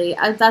 Exactly.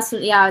 That's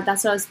what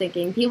I was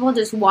thinking. People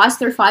just watch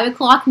their 5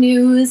 o'clock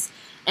news,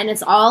 and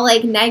it's all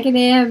like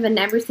negative and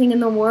everything in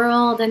the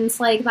world, and it's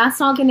like, that's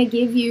not going to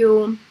give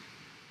you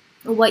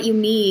what you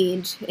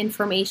need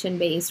information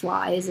based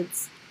wise.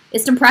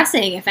 It's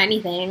depressing, if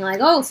anything. Like,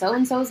 oh, so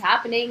and so is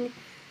happening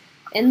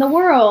in the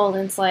world,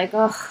 and it's like,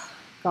 oh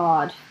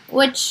God.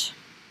 Which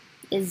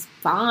is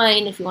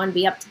fine if you want to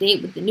be up to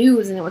date with the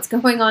news and what's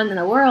going on in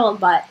the world,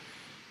 but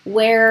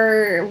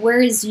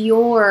where is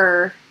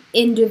your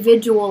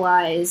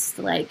individualized,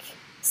 like,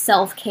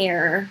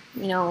 self-care?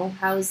 You know,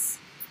 how's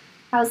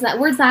that,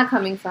 where's that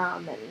coming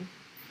from, and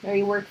are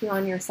you working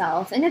on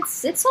yourself? And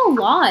it's a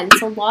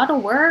lot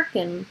of work,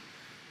 and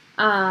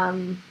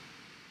I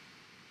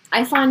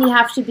find you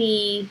have to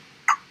be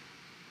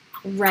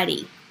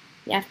ready.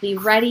 You have to be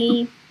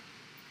ready,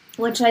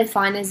 which I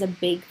find is a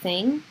big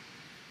thing.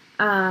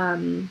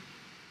 Yeah,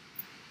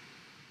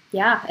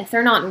 if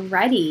they're not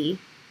ready,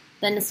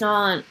 then it's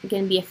not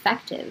going to be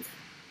effective,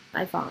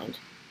 I find.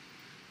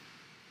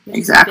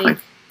 Exactly.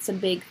 It's a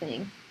big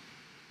thing.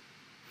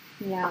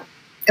 Yeah.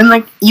 And,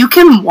 like, you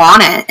can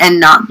want it and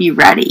not be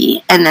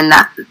ready, and then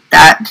that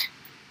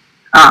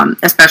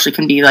especially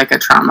can be, like, a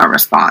trauma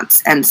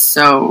response. And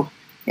so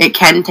it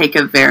can take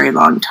a very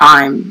long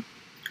time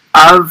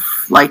of,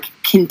 like,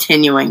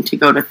 continuing to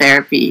go to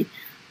therapy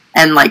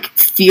and, like,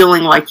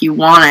 feeling like you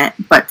want it,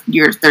 but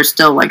there's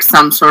still, like,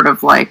 some sort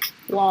of, like,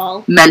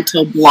 wall,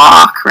 mental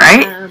block,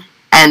 right?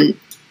 And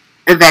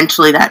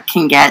eventually that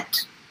can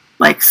get,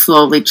 like,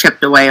 slowly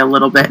chipped away a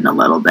little bit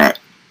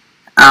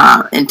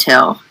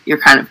until you're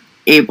kind of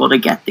able to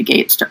get the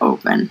gates to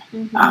open.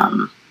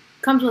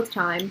 Comes with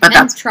time, but and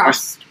that's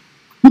trust.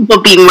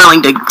 People being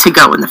willing to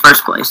go in the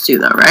first place too,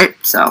 though, right?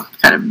 So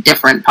kind of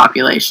different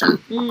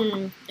population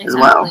as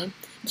well.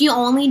 Do you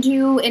only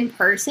do in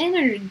person,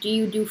 or do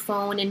you do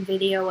phone and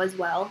video as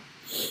well?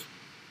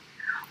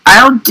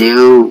 I'll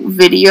do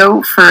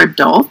video for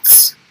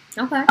adults.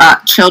 Okay.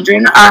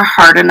 Children are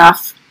hard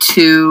enough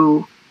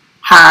to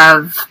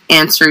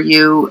answer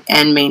you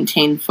and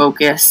maintain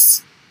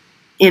focus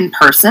in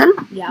person.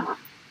 Yeah.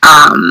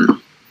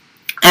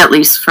 At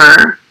least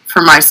for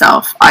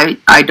myself,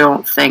 I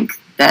don't think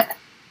that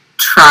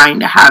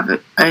trying to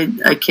have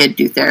a kid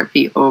do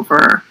therapy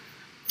over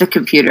the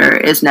computer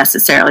is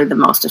necessarily the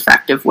most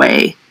effective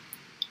way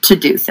to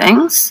do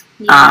things.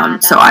 Yeah,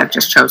 so I've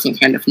just chosen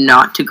kind of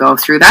not to go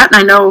through that. And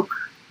I know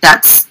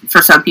that's,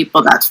 for some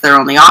people, that's their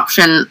only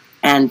option.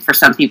 And for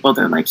some people,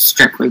 they're, like,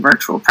 strictly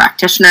virtual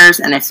practitioners.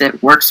 And if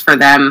it works for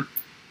them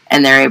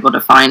and they're able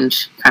to find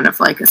kind of,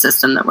 like, a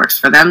system that works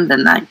for them,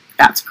 then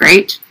that's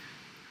great.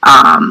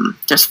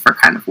 Just for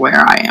kind of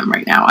where I am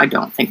right now, I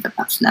don't think that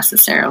that's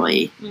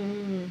necessarily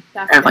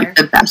like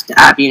the best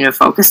avenue to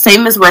focus.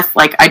 Same as with,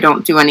 like, I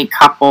don't do any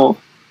couple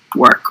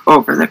work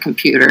over the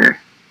computer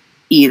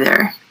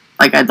either.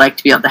 Like, I'd like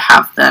to be able to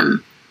have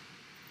them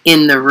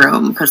in the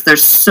room, because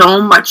there's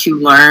so much you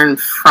learn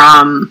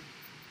from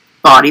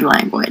body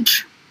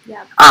language.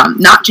 Yeah.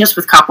 Not just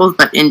with couples,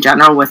 but in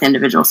general with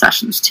individual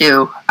sessions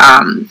too.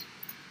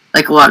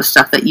 Like, a lot of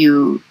stuff that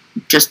you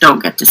just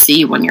don't get to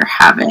see when you're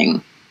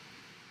having,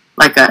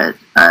 like, a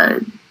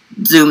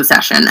Zoom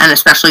session, and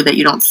especially that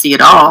you don't see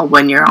at all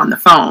when you're on the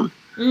phone.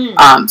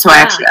 So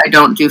I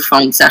don't do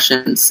phone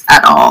sessions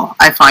at all.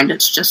 I find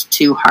it's just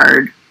too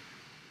hard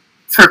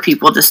for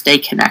people to stay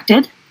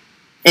connected.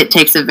 It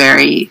takes a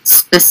very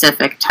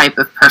specific type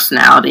of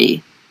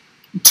personality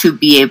to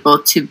be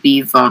able to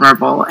be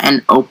vulnerable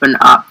and open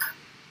up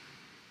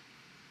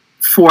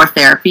for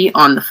therapy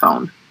on the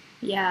phone.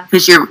 Yeah.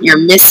 Because you're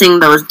missing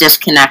those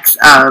disconnects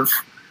of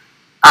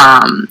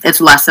it's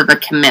less of a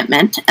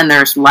commitment, and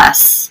there's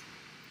less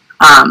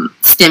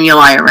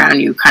stimuli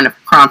around you kind of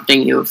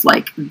prompting you of,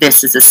 like,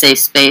 this is a safe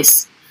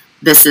space,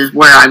 this is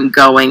where I'm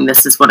going,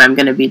 this is what I'm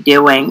going to be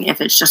doing.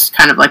 If it's just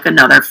kind of like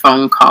another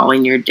phone call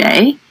in your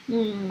day,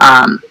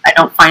 I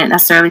don't find it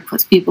necessarily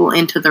puts people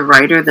into the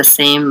right or the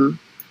same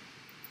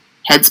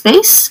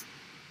headspace.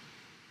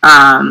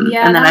 And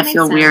then I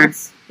feel weird.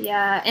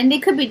 Yeah, and they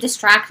could be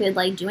distracted,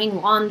 like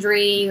doing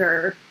laundry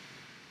or,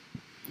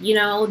 you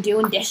know,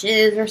 doing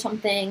dishes or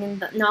something,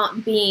 and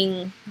not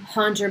being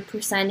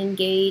 100%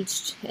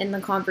 engaged in the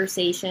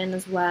conversation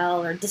as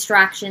well, or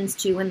distractions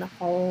too in the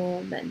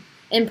home. And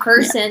in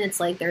person, it's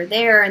like they're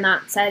there in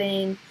that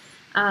setting.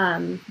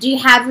 Do you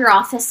have your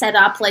office set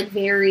up, like,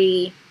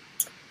 very,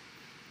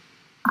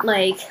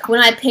 like,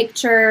 when I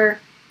picture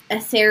a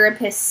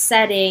therapist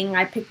setting,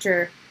 I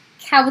picture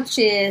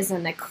couches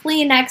and a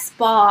Kleenex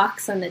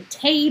box and a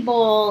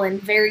table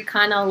and very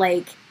kind of,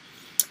 like,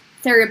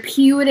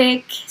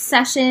 therapeutic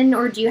session?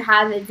 Or do you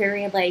have it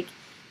very, like,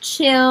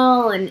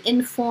 chill and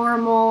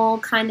informal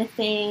kind of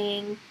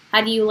thing?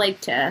 How do you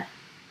like to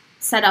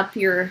set up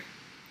your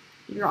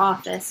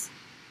office?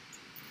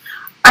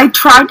 I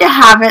tried to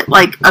have it,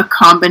 like, a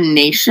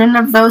combination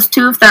of those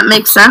two, if that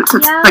makes sense.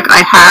 It's like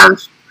I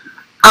have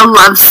a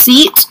love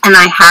seat, and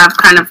I have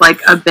kind of,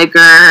 like, a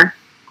bigger,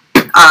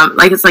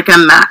 like, it's like a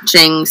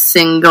matching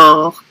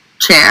single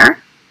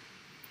chair.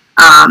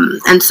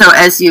 And so,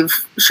 as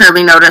you've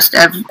surely noticed,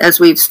 as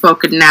we've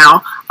spoken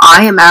now,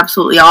 I am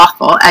absolutely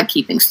awful at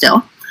keeping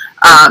still.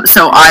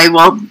 So I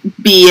will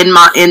be in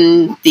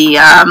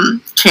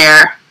the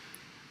chair,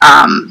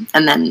 and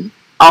then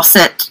I'll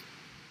sit.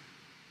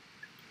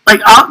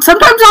 Like,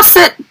 sometimes I'll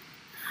sit,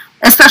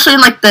 especially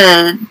in, like,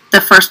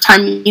 the first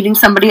time meeting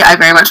somebody, I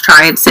very much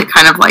try and sit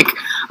kind of, like,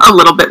 a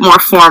little bit more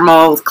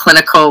formal,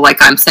 clinical,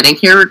 like I'm sitting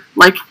here,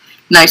 like,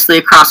 nicely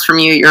across from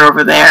you, you're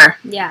over there.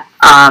 Yeah.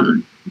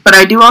 But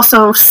I do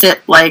also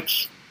sit, like,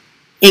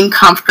 in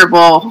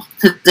comfortable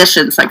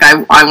positions. Like,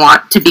 I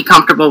want to be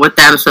comfortable with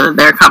them so that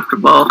they're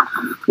comfortable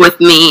with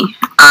me.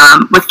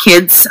 With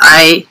kids,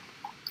 I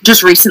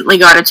just recently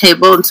got a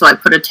table, and so I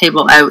put a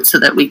table out so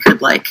that we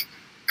could, like,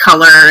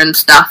 color and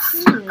stuff.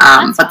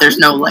 But there's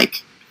no,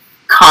 like,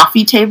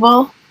 coffee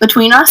table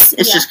between us.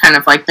 It's just kind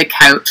of like the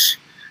couch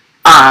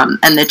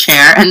and the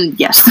chair. And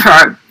yes,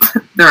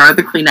 there are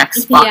the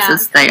Kleenex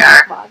boxes. They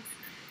are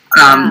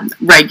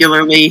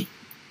regularly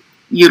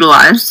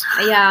utilized.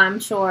 Yeah, I'm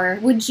sure.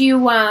 Would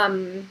you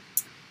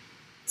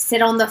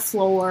sit on the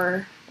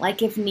floor,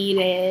 like, if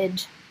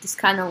needed, just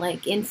kind of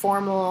like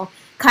informal,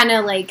 kind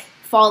of like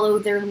follow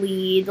their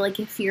lead, like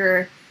if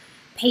your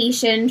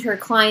patient or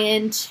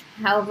client,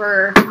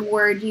 however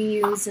word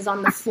you use, is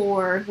on the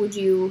floor, would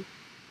you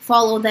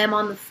follow them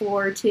on the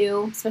floor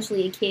too,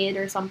 especially a kid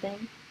or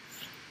something?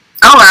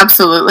 Oh,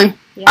 absolutely.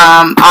 Yeah.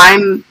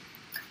 I'm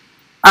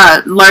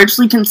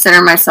largely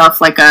consider myself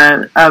like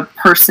a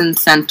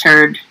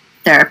person-centered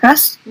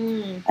therapist.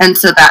 And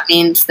so that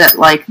means that,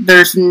 like,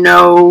 there's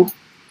no,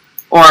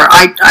 or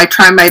I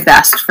try my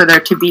best for there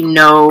to be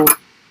no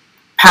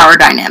power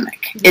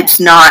dynamic. Yes. It's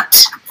not,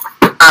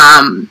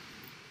 I'm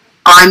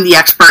the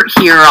expert,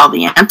 here are all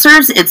the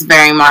answers. It's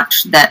very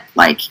much that,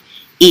 like,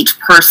 each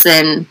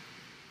person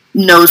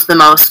knows the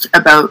most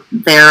about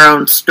their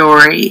own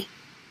story.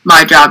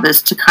 My job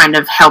is to kind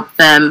of help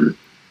them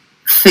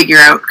figure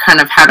out kind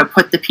of how to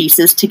put the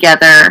pieces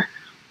together,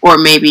 or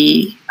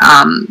maybe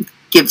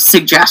give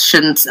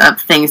suggestions of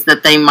things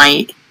that they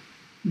might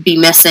be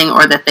missing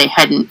or that they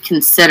hadn't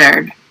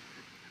considered.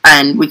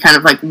 And we kind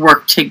of, like,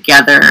 work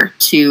together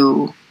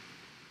to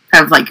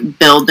kind of, like,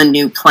 build a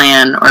new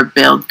plan or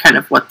build kind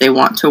of what they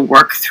want to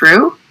work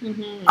through.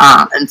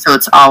 And so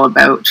it's all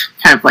about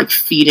kind of, like,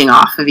 feeding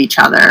off of each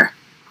other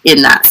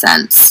in that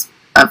sense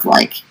of,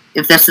 like,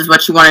 if this is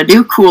what you want to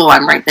do, cool,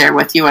 I'm right there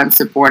with you, I'm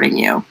supporting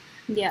you.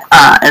 Yeah.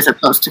 As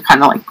opposed to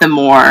kind of, like, the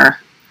more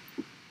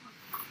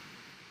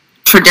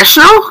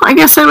traditional, I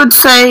guess I would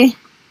say,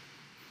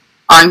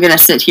 I'm going to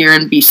sit here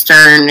and be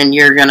stern and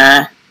you're going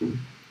to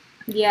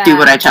do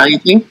what I tell you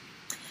to.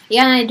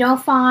 Yeah, and I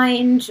don't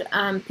find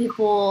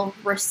people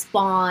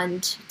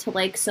respond to,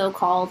 like,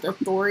 so-called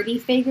authority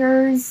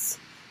figures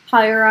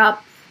higher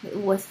up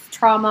with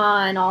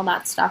trauma, and all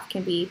that stuff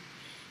can be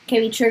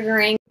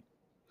triggering.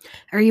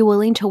 Are you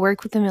willing to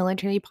work with the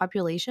military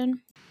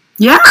population?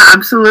 Yeah,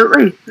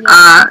 absolutely.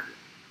 Yeah.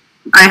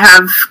 I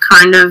have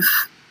kind of,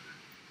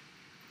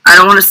 I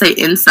don't want to say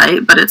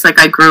insight, but it's like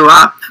I grew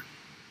up,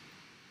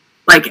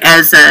 like,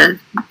 as a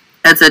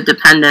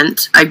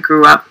dependent. I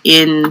grew up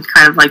in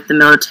kind of like the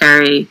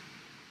military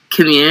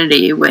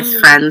community with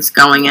friends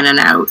going in and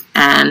out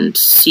and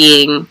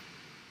seeing,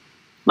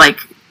 like,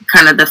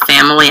 kind of the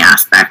family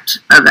aspect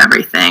of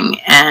everything,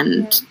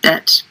 and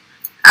that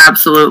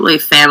absolutely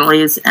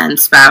families and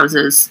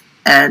spouses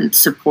and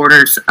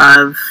supporters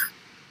of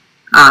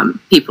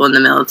people in the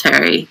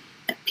military,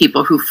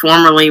 people who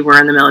formerly were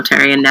in the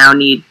military and now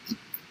need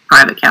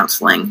private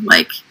counseling,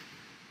 like,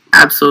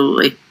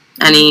 absolutely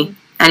any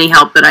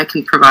help that I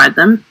can provide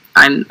them,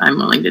 I'm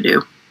willing to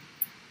do.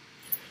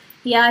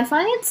 Yeah, I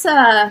find it's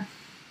a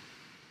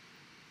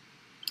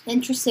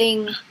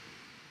interesting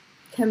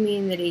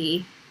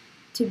community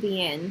to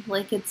be in.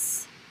 Like,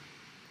 it's,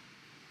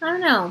 I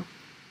don't know.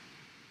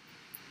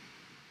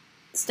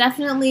 It's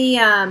definitely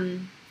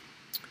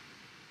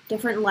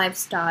different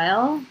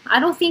lifestyle. I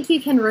don't think you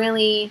can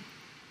really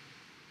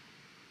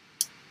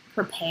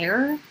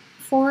prepare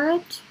for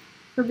it,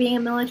 for being a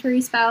military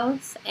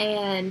spouse,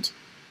 and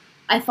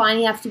I find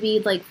you have to be,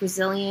 like,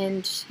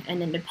 resilient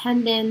and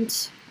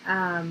independent.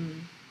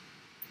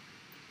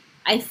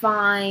 I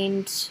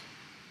find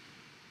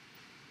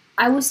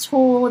I was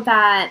told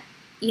that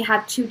you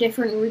have two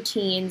different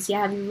routines. You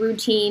have your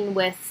routine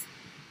with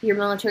your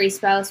military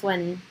spouse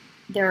when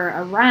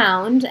they're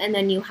around, and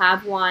then you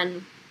have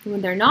one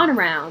when they're not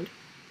around.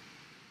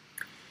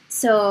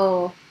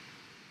 So,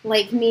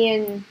 like, me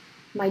and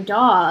my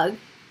dog,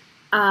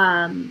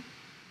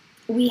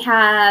 we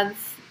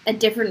have a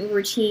different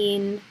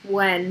routine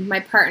when my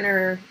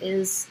partner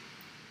is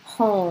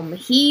home.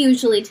 He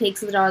usually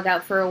takes the dog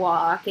out for a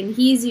walk, and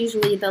he's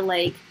usually the,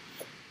 like,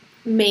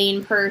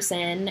 main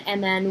person.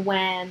 And then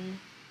when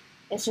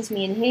it's just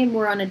me and him,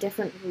 we're on a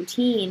different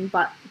routine,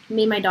 but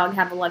me and my dog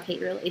have a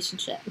love-hate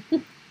relationship.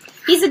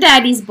 He's a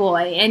daddy's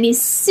boy, and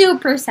he's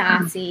super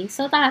sassy,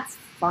 so that's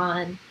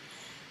fun.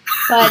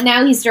 But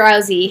now he's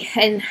drowsy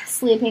and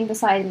sleeping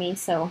beside me,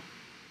 so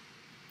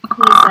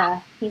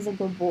he's a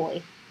good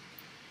boy.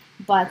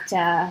 But,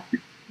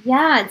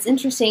 yeah, it's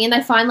interesting. And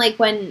I find, like,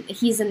 when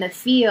he's in the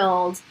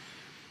field,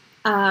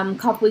 a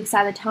couple weeks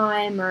at a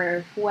time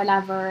or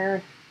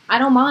whatever, I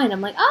don't mind.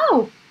 I'm like,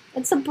 oh,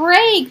 it's a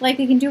break. Like,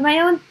 I can do my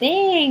own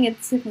thing.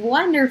 It's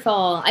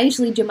wonderful. I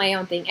usually do my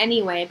own thing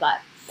anyway,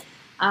 but,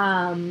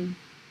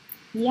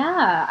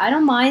 yeah, I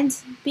don't mind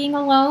being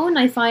alone.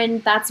 I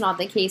find that's not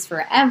the case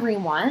for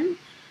everyone.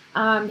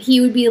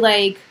 He would be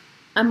like,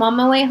 I'm on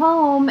my way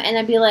home, and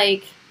I'd be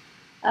like,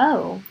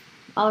 oh,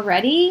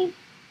 already?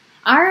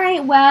 All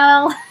right,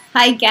 well,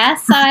 I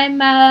guess I'm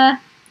gonna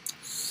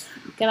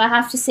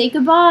have to say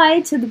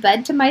goodbye to the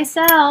bed to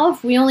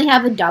myself. We only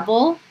have a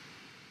double,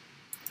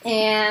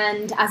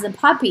 and as a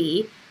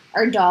puppy,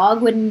 our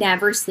dog would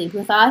never sleep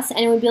with us, and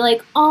it would be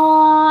like,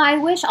 oh, I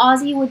wish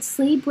Ozzy would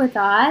sleep with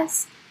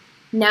us.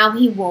 Now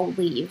he won't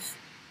leave.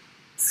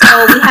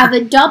 So we have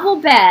a double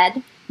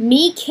bed,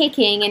 me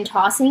kicking and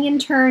tossing and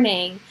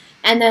turning,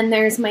 and then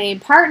there's my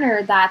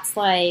partner that's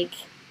like,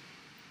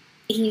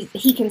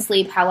 he can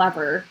sleep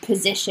however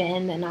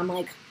position, and I'm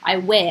like, I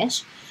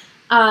wish.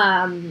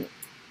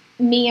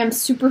 Me, I'm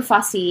super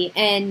fussy,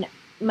 and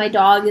my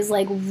dog is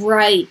like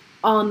right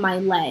on my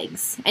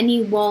legs, and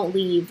he won't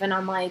leave, and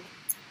I'm like,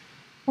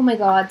 oh my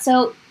god.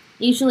 So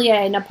usually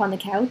I end up on the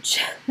couch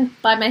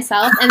by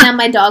myself, and then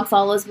my dog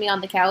follows me on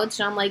the couch,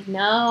 and I'm like,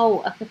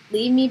 no,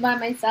 leave me by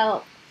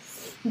myself.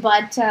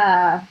 But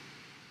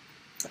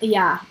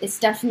yeah, it's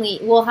definitely,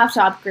 we'll have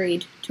to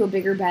upgrade to a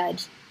bigger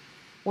bed.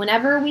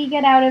 Whenever we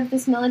get out of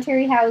this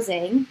military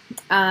housing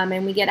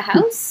and we get a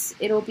house,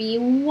 it'll be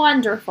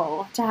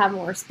wonderful to have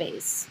more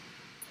space.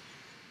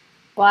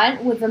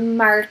 But with the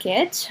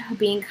market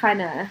being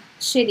kind of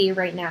shitty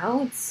right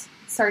now, it's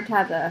hard to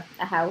have a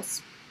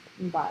house.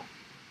 But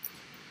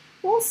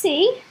we'll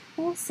see.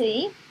 We'll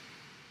see.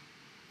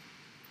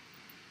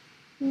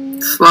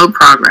 Slow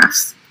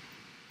progress.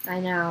 I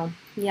know.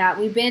 Yeah,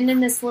 we've been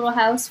in this little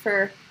house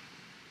for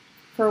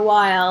a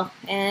while,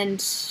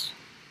 and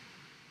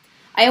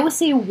I always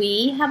say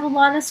we have a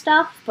lot of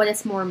stuff, but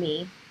it's more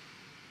me.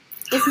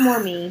 It's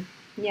more me.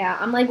 Yeah,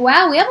 I'm like,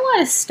 wow, we have a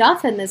lot of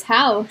stuff in this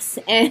house.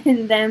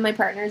 And then my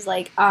partner's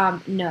like,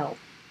 no,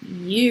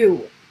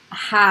 you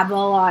have a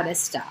lot of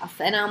stuff.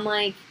 And I'm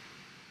like,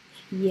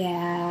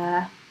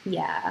 yeah,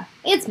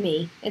 it's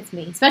me. It's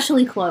me.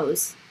 Especially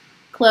clothes.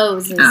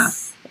 Clothes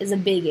is a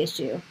big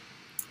issue.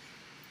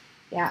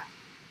 Yeah.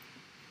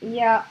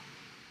 Yeah.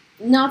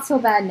 Not so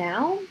bad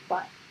now,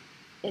 but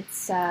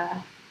it's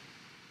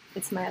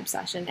my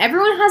obsession.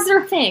 Everyone has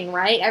their thing,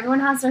 right? Everyone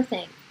has their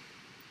thing.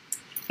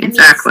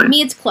 Exactly.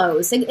 Me, it's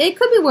clothes. It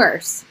could be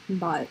worse,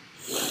 but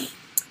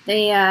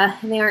they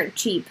aren't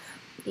cheap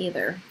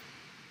either.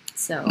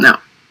 So no.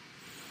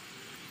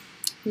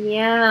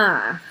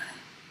 Yeah.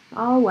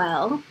 Oh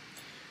well.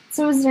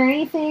 So is there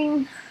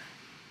anything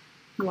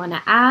you want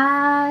to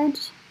add?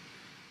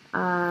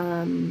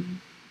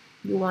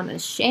 You want to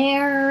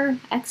share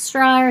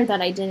extra or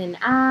that I didn't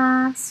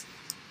ask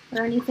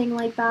or anything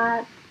like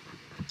that?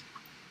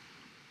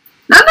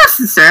 Not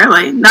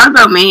necessarily. Not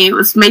about me. It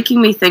was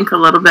making me think a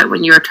little bit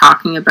when you were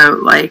talking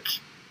about, like,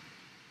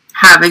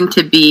 having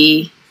to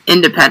be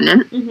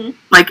independent,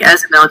 like,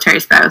 as a military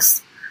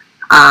spouse.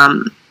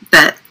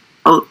 That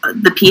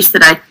the piece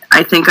that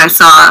I think I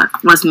saw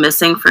was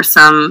missing for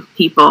some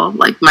people,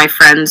 like my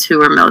friends who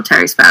were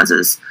military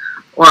spouses,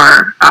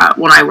 or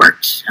when I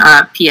worked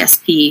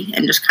PSP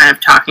and just kind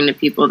of talking to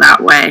people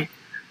that way,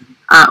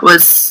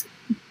 was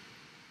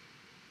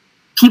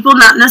people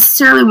not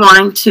necessarily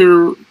wanting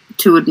to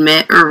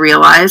admit or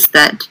realize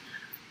that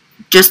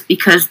just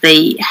because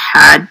they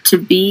had to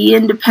be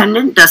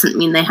independent doesn't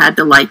mean they had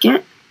to like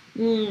it.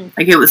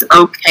 Like, it was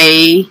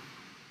okay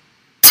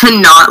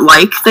to not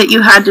like that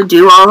you had to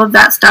do all of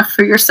that stuff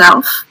for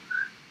yourself,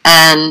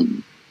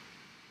 and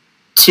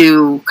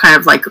to kind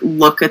of, like,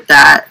 look at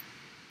that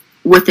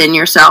within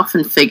yourself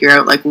and figure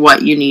out, like,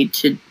 what you need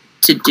to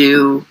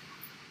do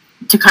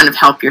to kind of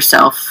help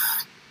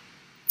yourself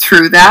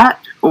through that,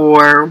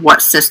 or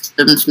what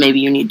systems maybe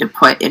you need to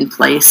put in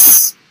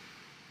place,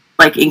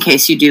 like, in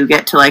case you do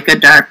get to, like, a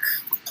dark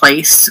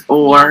place,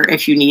 or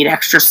if you need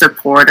extra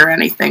support or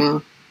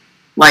anything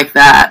like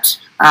that.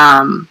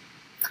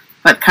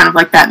 But kind of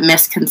like that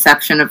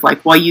misconception of,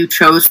 like, well, you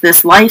chose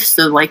this life,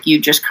 so, like, you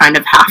just kind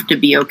of have to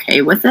be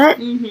okay with it.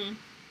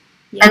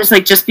 Yeah. And it's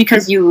like, just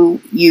because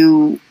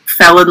you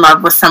fell in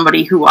love with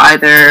somebody who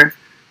either,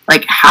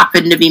 like,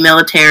 happened to be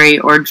military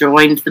or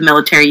joined the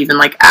military even,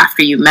 like,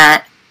 after you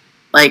met,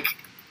 like,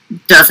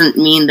 doesn't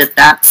mean that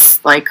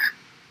that's, like,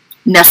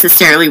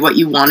 necessarily what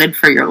you wanted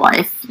for your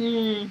life.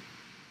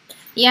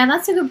 Yeah,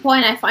 that's a good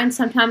point. I find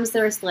sometimes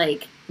there's,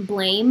 like,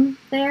 blame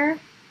there.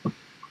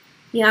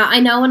 Yeah, I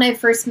know when I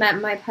first met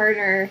my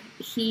partner,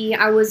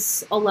 I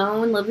was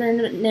alone, living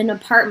in an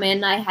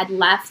apartment. I had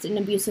left an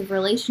abusive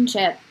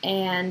relationship,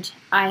 and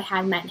I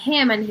had met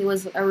him, and he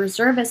was a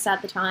reservist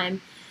at the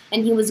time,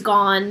 and he was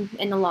gone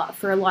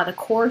for a lot of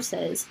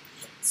courses.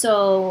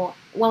 So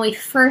when we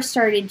first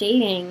started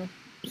dating,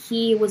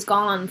 he was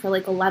gone for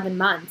like 11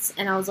 months,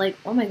 and I was like,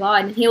 oh my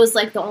god. And he was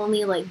like the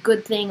only, like,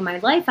 good thing in my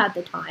life at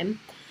the time.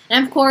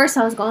 And of course,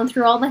 I was going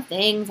through all the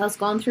things. I was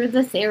going through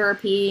the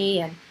therapy,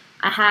 and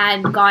I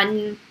had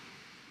gotten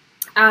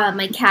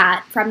my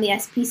cat from the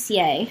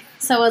SPCA.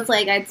 So it's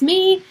like, it's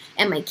me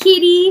and my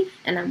kitty,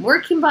 and I'm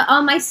working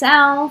on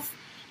myself.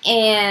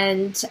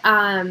 And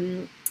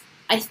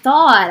I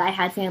thought I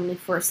had family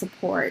for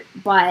support,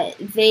 but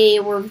they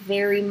were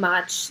very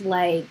much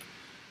like,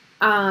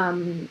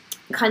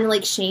 kind of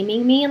like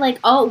shaming me, like,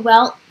 oh,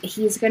 well,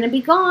 he's gonna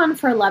be gone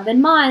for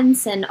 11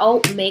 months, and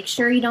oh, make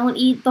sure you don't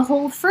eat the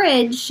whole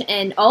fridge,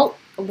 and oh,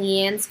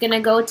 Leanne's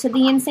gonna go to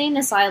the insane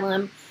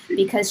asylum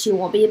because she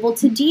won't be able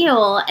to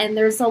deal. And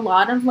there's a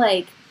lot of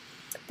like,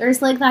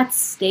 there's like that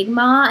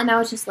stigma, and I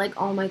was just like,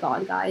 oh my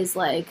god, guys,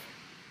 like,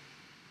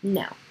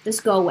 no,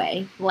 just go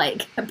away,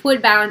 like,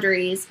 put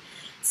boundaries.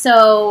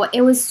 So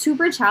it was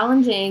super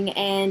challenging,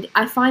 and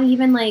I find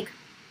even like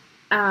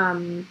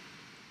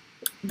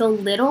the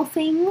little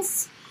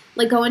things,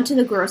 like going to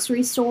the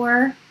grocery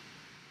store,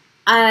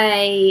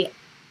 I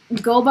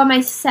go by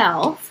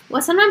myself.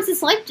 Well, sometimes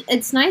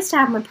it's nice to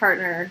have my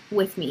partner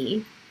with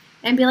me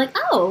and be like,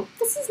 oh,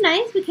 this is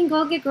nice, we can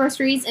go get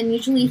groceries. And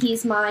usually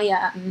he's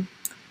my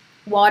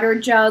water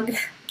jug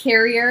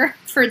carrier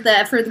for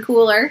the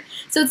cooler,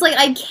 so it's like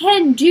I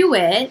can do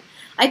it.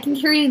 I can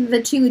carry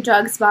the 2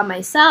 jugs by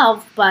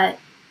myself, but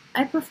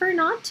I prefer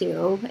not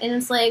to. And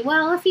it's like,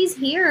 well, if he's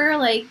here,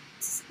 like,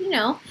 you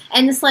know,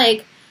 and it's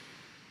like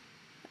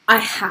I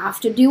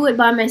have to do it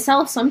by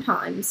myself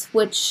sometimes,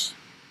 which,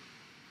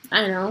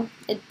 I don't know,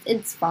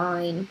 it's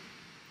fine.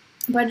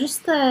 But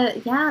just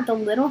the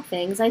little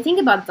things, I think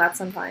about that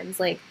sometimes.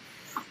 Like,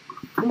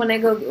 when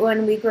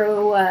we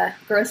go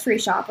grocery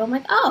shop, I'm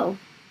like, oh,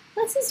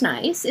 this is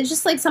nice. It's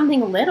just like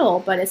something little,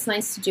 but it's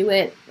nice to do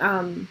it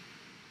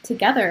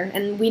together,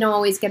 and we don't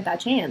always get that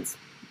chance.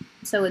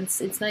 So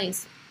it's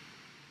nice.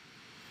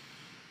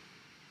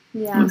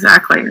 Yeah.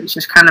 Exactly. It's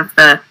just kind of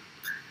the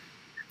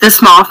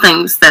small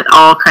things that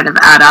all kind of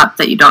add up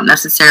that you don't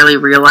necessarily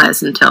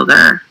realize until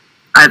they're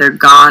either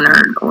gone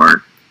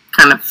or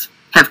kind of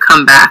have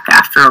come back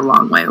after a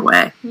long way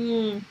away.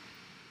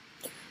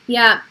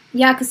 Yeah,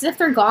 because if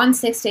they're gone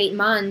 6 to 8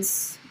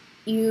 months,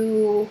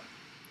 you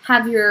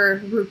have your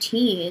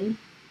routine,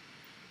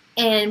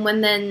 and when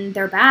then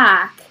they're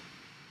back,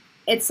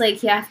 it's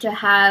like you have to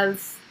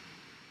have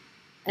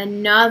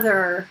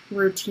another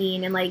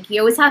routine, and like you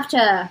always have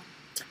to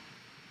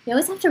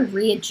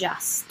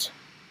readjust,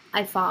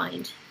 I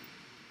find.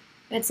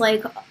 It's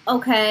like,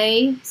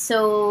 okay,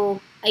 so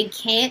I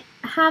can't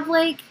have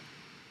like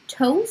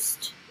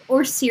toast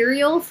or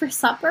cereal for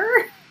supper.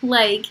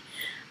 Like,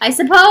 I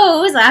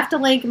suppose I have to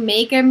like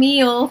make a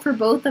meal for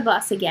both of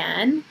us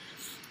again,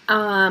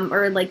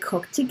 or like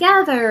cook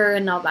together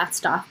and all that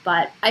stuff.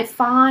 But I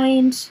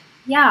find,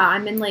 yeah,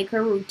 I'm in like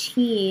a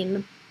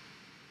routine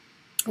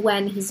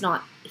when he's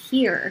not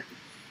here,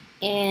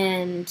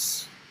 and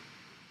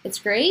it's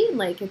great.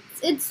 Like,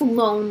 it's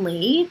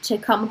lonely to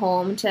come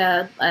home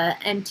to an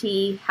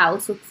empty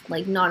house with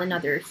like not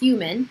another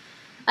human.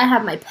 I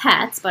have my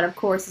pets, but of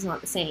course it's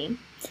not the same.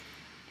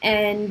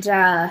 And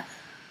I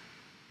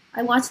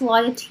watch a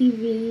lot of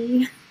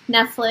TV,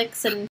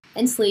 Netflix,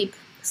 and sleep.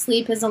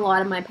 Sleep is a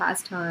lot of my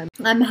pastime.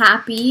 I'm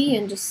happy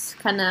and just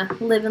kind of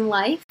living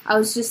life. I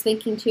was just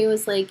thinking too,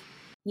 is like,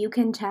 you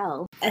can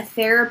tell a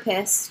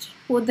therapist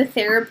with the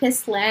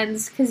therapist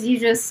lens, because you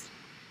just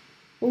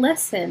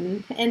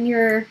listen and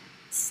you're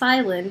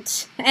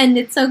silent, and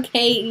it's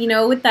okay, you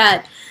know, with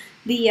that,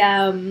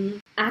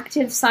 the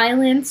active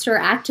silence or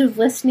active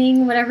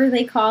listening, whatever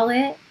they call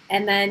it.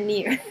 And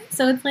then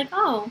so it's like,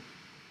 oh,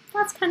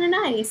 that's kind of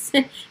nice.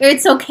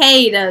 It's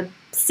okay to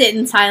sit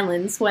in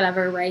silence,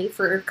 whatever, right,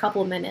 for a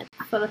couple of minutes.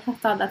 But I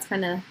thought that's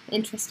kind of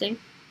interesting,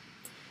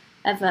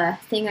 of a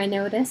thing I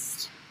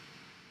noticed.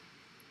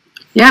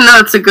 Yeah, no,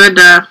 it's a good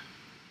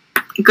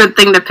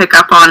thing to pick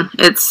up on.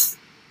 It's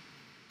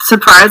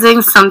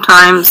surprising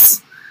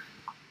sometimes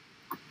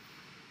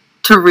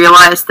to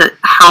realize that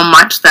how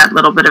much that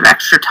little bit of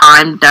extra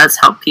time does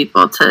help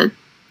people to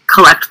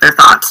collect their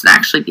thoughts and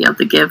actually be able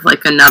to give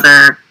like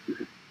another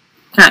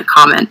kind of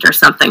comment or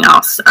something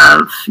else,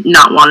 of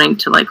not wanting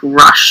to like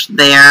rush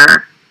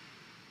their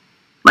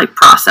like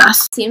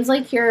process. Seems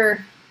like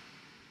you're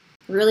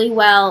really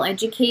well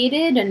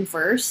educated and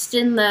versed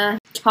in the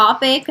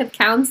topic of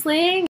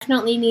counseling.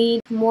 Definitely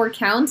need more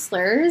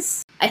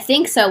counselors. I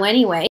think so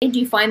anyway. Do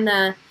you find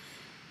the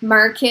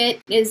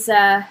market is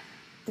the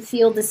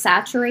field is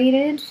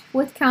saturated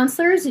with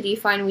counselors, or do you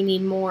find we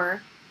need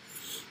more?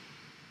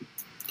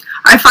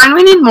 I find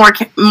we need more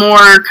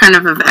kind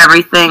of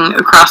everything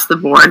across the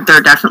board. There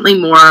are definitely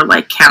more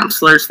like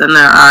counselors than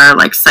there are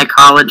like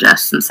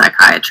psychologists and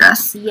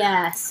psychiatrists.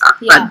 Yes.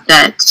 But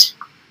that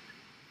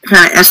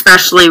kind of,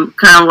 especially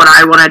kind of what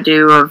I want to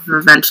do of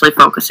eventually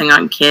focusing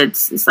on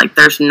kids, is like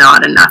there's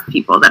not enough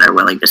people that are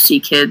willing to see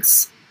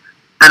kids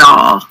at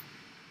all.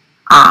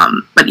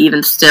 But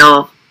even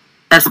still,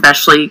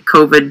 especially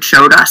COVID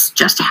showed us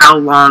just how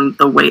long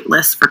the wait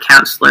list for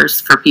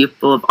counselors for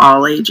people of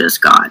all ages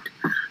got.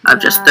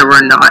 Just there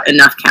were not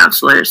enough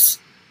counselors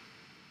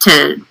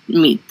to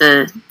meet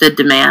the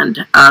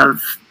demand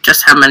of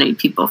just how many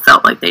people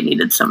felt like they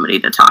needed somebody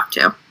to talk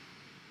to.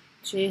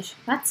 Jeez,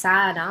 that's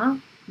sad, huh?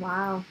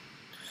 Wow.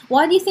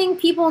 Why do you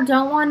think people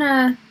don't want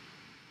to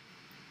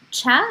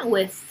chat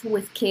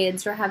with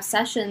kids or have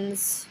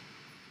sessions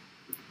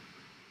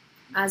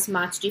as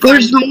much? Do you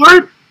There's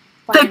more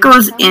that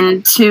goes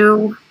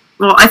into,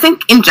 well, I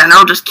think in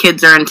general just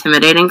kids are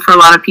intimidating for a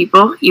lot of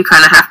people. You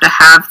kind of have to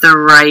have the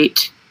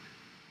right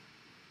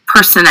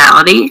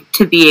personality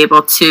to be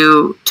able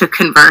to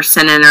converse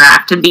and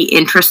interact and be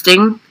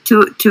interesting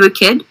to a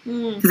kid.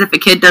 Because if a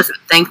kid doesn't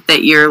think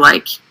that you're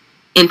like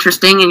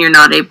interesting and you're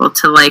not able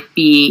to like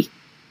be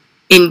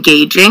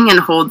engaging and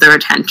hold their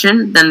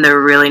attention, then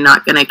they're really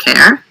not going to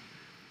care.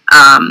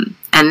 And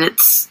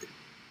it's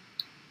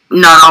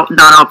not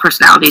all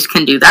personalities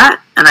can do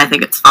that, and I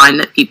think it's fine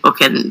that people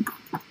can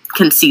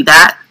see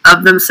that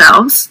of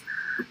themselves.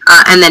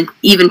 And then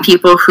even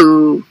people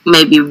who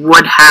maybe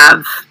would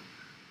have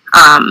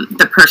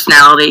the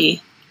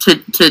personality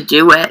to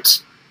do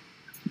it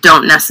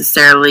don't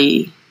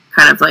necessarily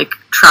kind of like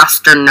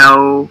trust or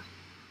know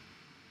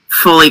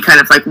fully kind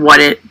of like what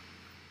it,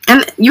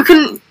 and you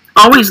can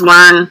always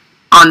learn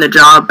on the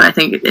job, but I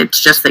think it's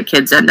just that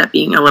kids end up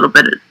being a little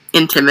bit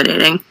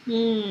intimidating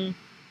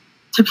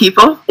to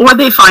people, or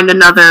they find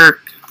another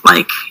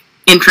like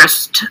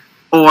interest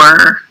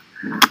or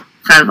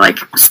kind of like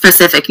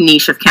specific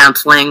niche of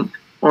counseling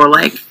or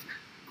like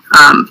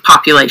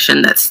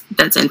population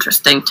that's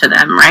interesting to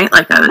them, right?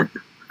 Like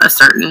a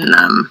certain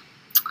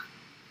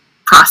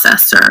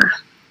process, or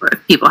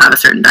if people have a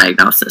certain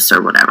diagnosis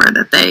or whatever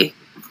that they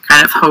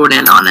kind of hone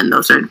in on, and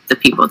those are the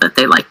people that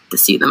they like to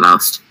see the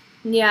most.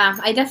 Yeah,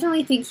 I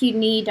definitely think you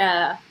need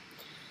a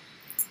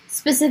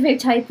specific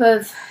type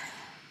of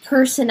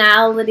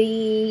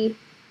personality,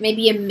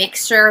 maybe a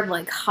mixture of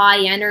like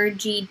high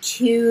energy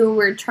too.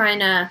 We're trying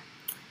to,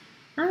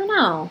 I don't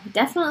know,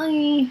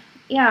 definitely,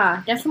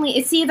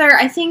 it's either,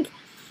 I think,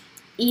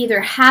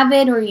 either have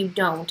it or you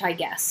don't, I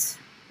guess.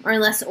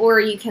 Or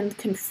you can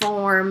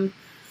conform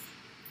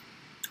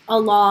a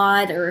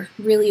lot or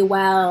really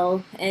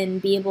well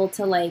and be able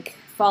to like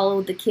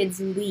follow the kid's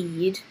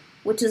lead,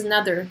 which is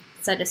another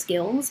set of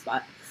skills,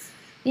 but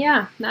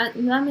yeah, that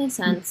makes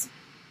sense.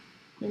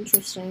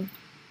 Interesting.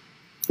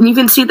 And you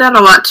can see that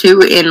a lot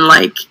too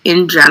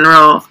in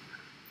general,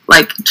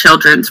 like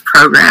children's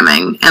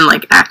programming and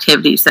like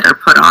activities that are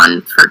put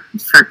on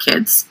for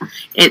kids.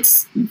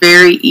 It's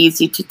very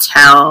easy to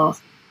tell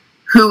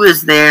who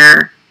is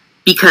there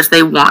because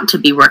they want to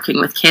be working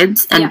with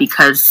kids and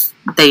because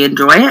they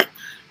enjoy it,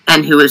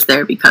 and who is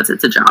there because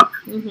it's a job.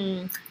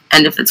 Mm-hmm.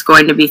 And if it's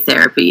going to be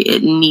therapy,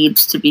 it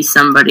needs to be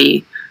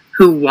somebody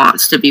who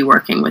wants to be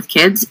working with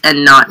kids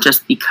and not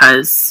just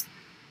because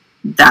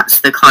that's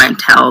the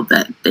clientele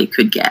that they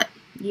could get.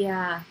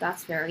 Yeah,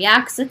 that's fair. Yeah,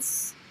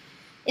 because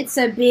it's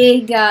a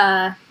big,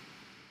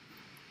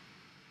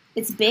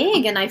 it's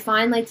big, and I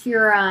find like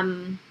your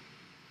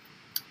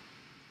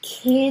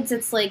kids,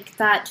 it's like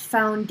that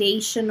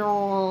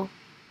foundational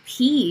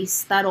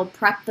piece that'll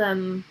prep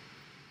them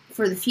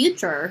for the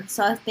future.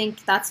 So I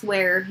think that's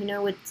where,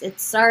 it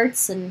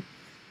starts, and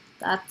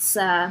that's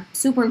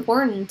super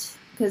important,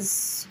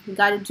 because you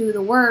got to do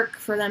the work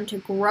for them to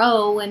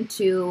grow and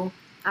to,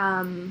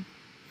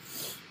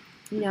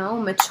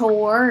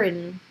 mature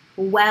and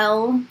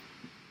well-being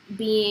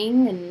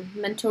and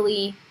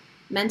mentally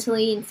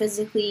and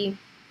physically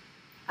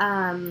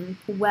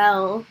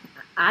well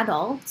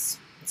adults.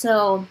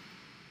 So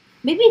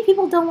maybe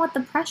people don't want the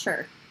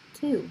pressure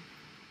too.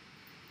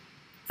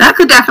 That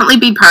could definitely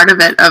be part of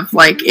it, of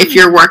like, if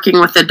you're working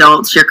with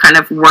adults, you're kind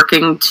of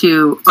working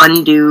to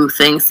undo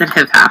things that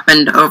have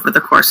happened over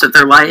the course of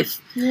their life,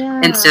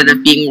 instead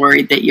of being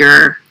worried that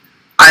you're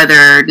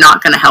either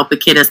not going to help a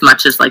kid as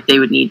much as like they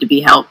would need to be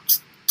helped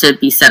to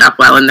be set up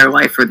well in their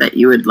life, or that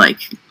you would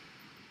like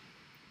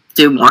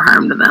do more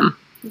harm to them.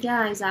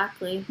 Yeah,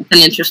 exactly. And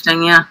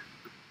interesting,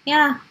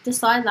 Yeah,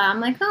 just thought that.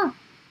 I'm like,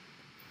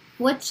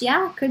 which,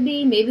 could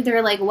be. Maybe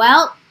they're like,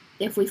 well,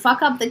 if we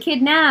fuck up the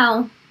kid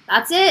now,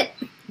 that's it.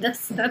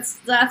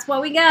 That's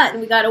what we got.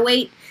 And we gotta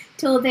wait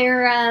till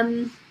they're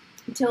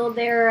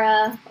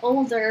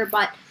older.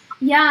 But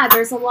yeah,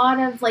 there's a lot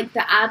of like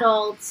the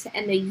adult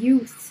and the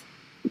youth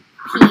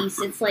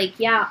piece. It's like,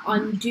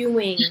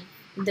 undoing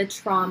the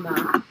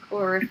trauma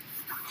or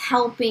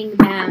helping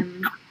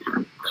them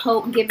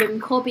give them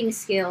coping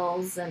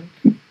skills and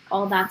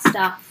all that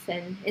stuff,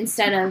 and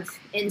instead of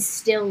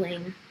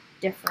instilling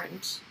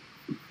different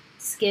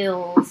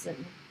skills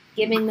and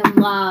giving them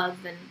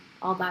love and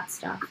all that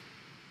stuff.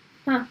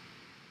 Huh.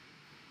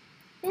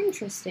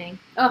 Interesting.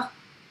 Oh,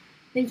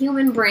 the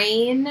human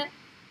brain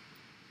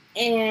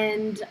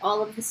and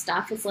all of the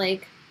stuff is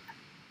like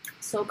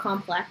so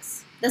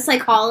complex. The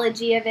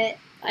psychology of it,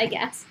 I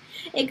guess,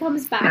 it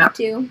comes back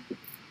to.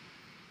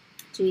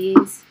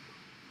 Jeez.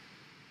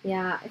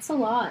 Yeah, it's a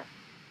lot.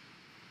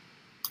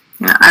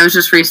 Yeah, I was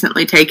just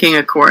recently taking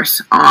a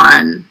course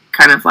on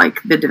kind of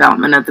like the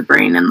development of the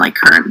brain and like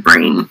current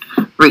brain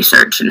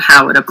research and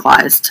how it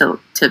applies to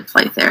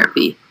play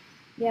therapy.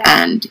 Yeah.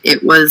 And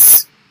it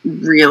was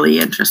really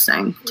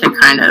interesting to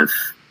kind of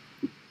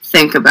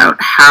think about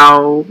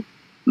how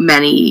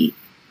many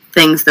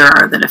things there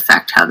are that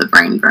affect how the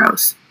brain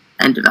grows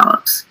and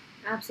develops.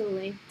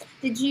 Absolutely.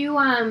 Did you,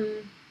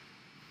 I'm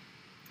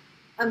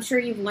sure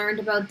you've learned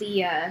about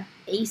the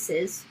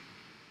ACEs,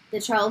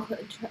 the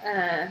childhood,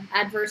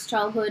 adverse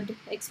childhood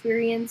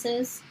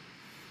experiences.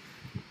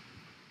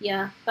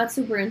 Yeah, that's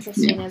super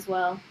interesting as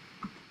well.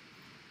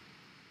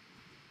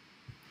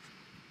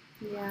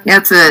 Yeah,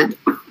 it's a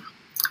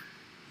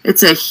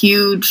it's a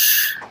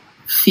huge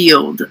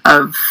field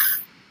of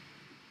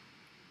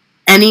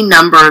any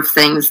number of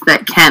things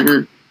that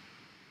can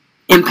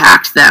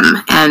impact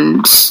them.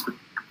 And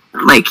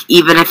like,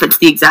 even if it's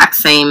the exact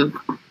same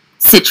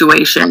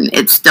situation,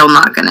 it's still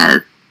not going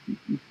to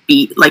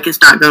be like,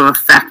 it's not going to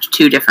affect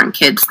two different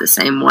kids the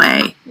same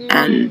way.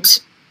 And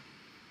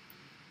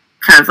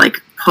kind of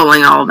like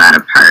pulling all that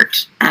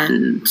apart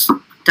and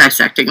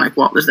dissecting like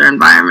what was their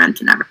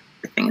environment and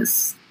everything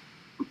is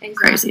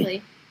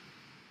crazy.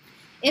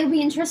 It would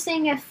be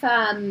interesting if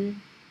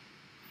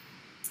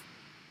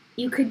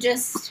you could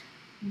just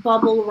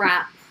bubble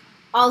wrap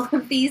all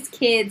of these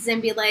kids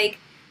and be like,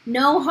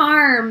 no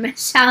harm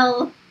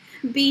shall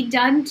be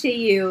done to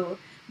you.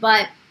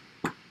 But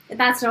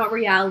that's not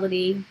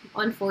reality,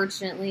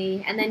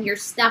 unfortunately. And then you're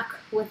stuck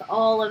with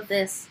all of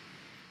this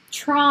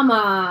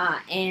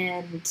trauma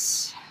and,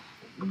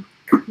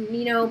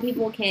 you know,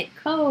 people can't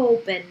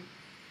cope and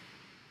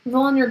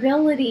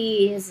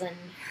vulnerabilities and,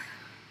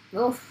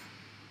 oof.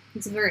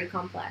 It's very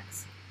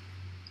complex.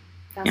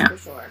 That's for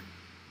sure.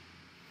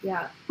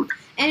 Yeah.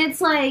 And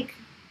it's like,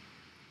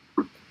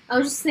 I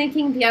was just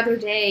thinking the other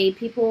day,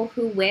 people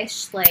who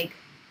wish, like,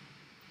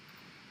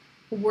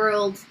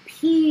 world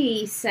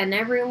peace and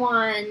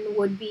everyone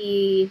would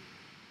be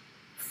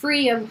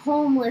free of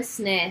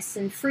homelessness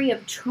and free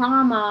of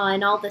trauma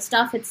and all this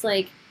stuff. It's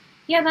like,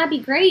 yeah, that'd be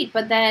great,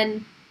 but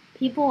then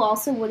people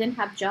also wouldn't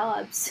have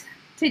jobs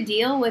to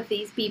deal with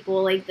these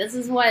people. Like, this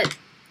is what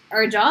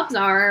our jobs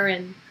are,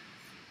 and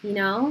you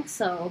know,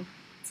 so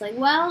it's like,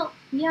 well,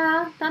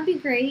 yeah, that'd be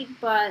great,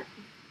 but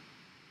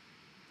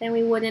then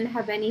we wouldn't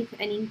have any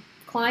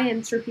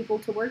clients or people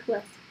to work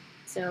with.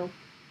 So,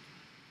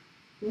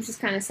 which is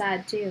kind of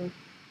sad too.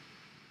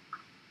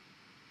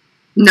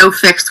 No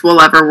fix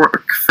will ever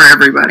work for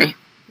everybody.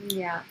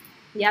 Yeah.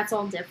 Yeah, it's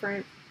all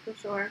different, for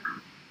sure.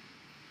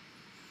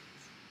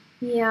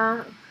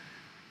 Yeah.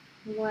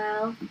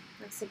 Well,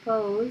 I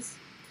suppose.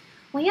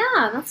 Well,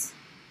 yeah, that's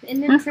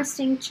an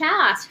interesting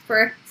chat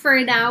for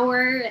an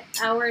hour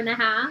and a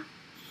half.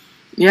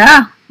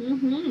 Yeah.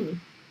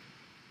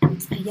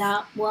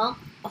 Yeah, well,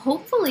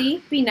 hopefully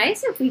it'd be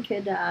nice if we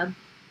could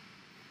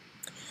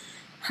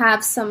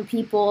have some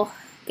people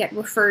get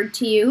referred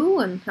to you,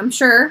 and I'm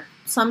sure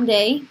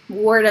someday,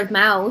 word of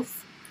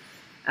mouth,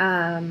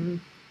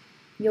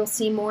 you'll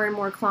see more and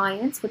more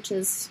clients, which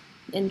is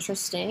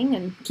interesting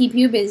and keep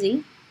you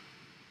busy.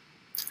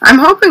 I'm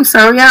hoping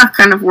so, yeah.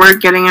 Kind of word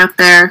getting out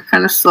there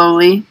kind of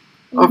slowly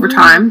over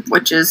time,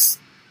 which is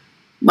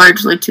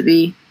largely to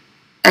be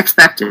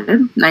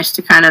expected. Nice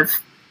to kind of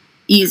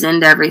ease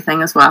into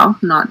everything as well,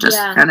 not just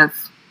kind of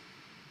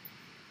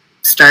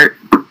start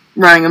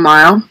running a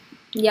mile.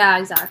 Yeah,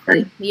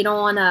 exactly. You don't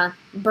want to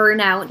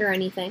burn out or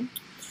anything.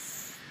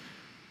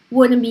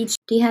 Wouldn't be.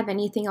 Do you have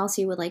anything else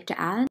you would like to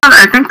add?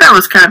 I think that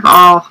was kind of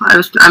all.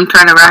 I'm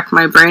trying to rack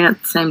my brain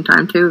at the same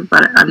time too,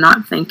 but I'm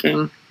not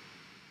thinking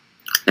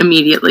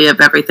immediately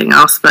of everything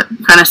else. But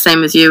kind of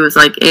same as you, is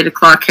like 8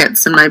 o'clock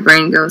hits and my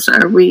brain goes,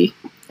 are we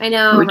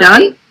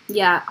done?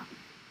 Yeah.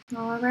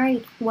 All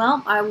right.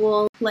 Well, I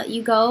will let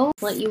you go,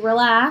 let you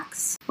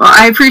relax. Well,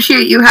 I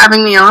appreciate you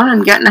having me on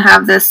and getting to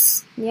have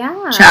this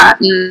chat.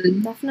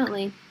 And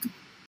definitely.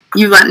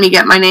 You letting me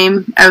get my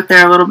name out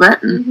there a little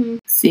bit and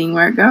seeing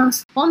where it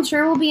goes. Well, I'm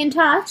sure we'll be in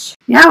touch.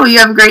 Yeah, well, you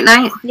have a great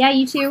night. Yeah,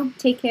 you too.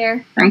 Take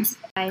care. Thanks.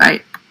 Bye.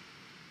 Bye.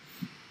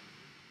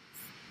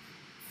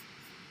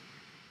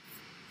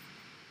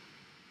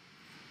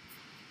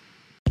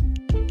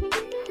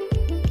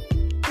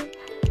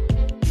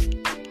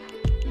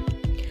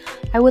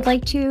 I would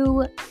like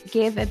to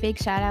give a big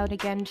shout out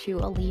again to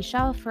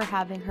Alysha for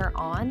having her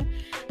on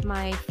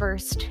my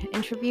first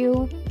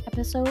interview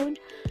episode.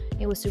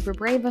 It was super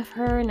brave of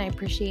her, and I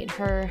appreciate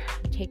her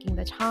taking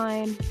the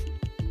time.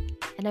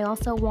 And I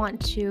also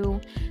want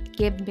to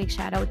give a big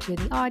shout out to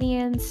the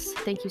audience.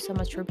 Thank you so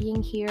much for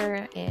being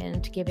here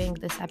and giving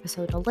this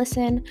episode a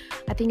listen.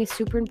 I think it's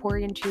super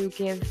important to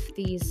give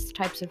these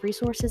types of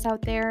resources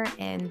out there,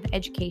 and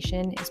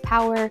education is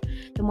power.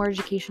 The more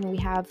education we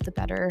have, the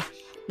better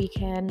we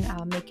can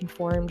make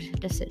informed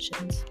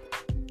decisions.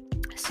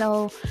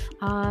 So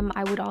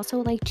I would also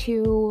like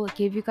to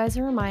give you guys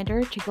a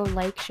reminder to go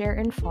like, share,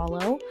 and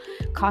follow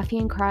Coffee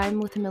and Crime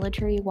with a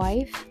Military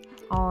Wife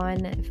on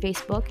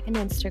Facebook and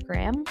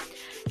Instagram.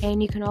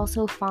 And you can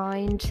also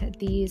find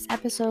these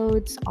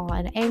episodes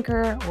on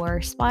Anchor or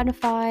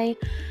Spotify.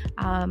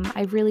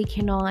 I really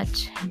cannot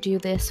do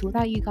this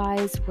without you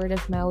guys. Word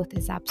of mouth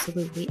is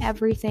absolutely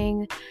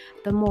everything.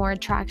 The more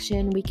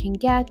traction we can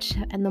get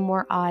and the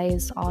more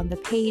eyes on the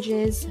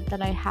pages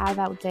that I have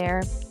out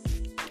there,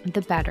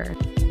 the better.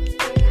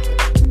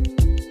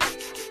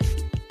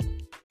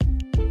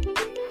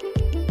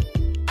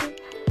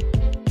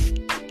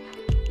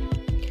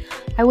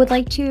 I would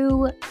like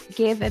to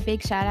give a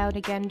big shout out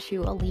again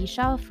to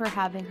Alysha for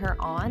having her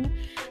on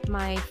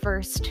my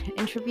first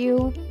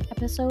interview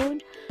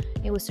episode.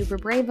 It was super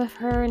brave of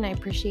her, and I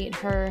appreciate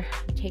her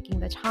taking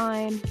the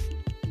time.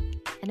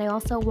 And I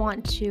also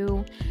want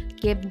to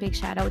give a big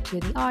shout out to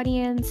the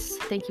audience.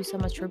 Thank you so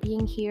much for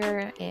being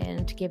here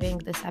and giving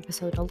this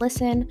episode a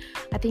listen.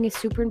 I think it's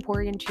super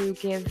important to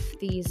give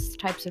these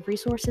types of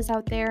resources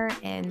out there,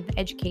 and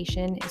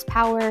education is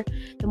power.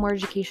 The more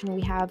education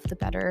we have, the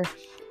better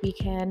we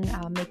can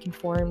make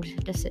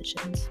informed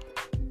decisions.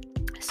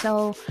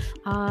 So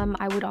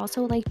I would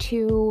also like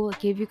to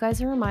give you guys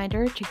a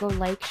reminder to go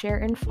like, share,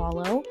 and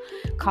follow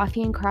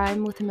Coffee and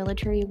Crime with a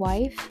Military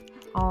Wife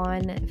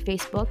on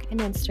Facebook and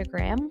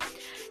Instagram.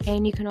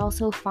 And you can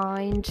also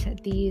find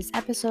these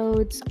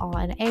episodes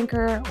on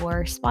Anchor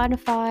or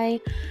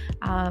Spotify.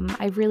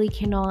 I really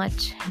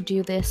cannot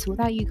do this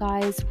without you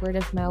guys. Word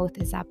of mouth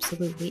is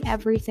absolutely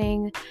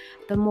everything.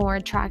 The more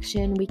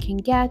traction we can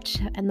get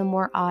and the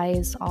more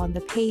eyes on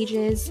the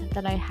pages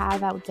that I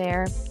have out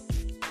there,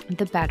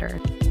 the better.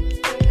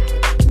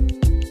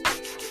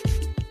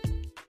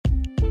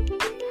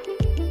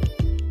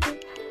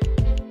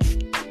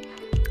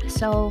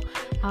 So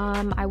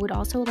I would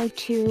also like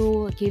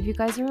to give you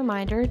guys a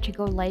reminder to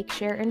go like,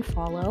 share, and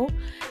follow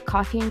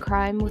Coffee and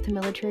Crime with a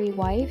Military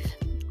Wife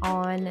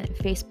on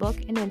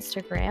Facebook and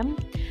Instagram.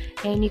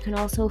 And you can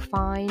also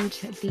find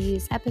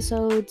these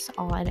episodes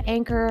on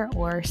Anchor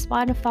or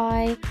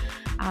Spotify.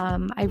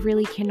 I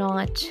really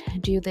cannot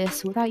do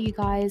this without you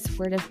guys.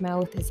 Word of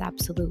mouth is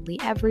absolutely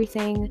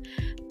everything.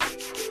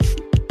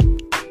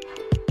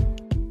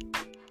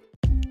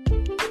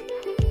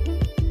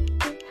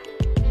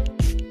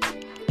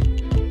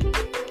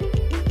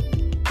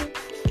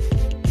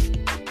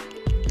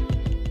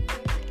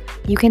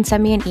 You can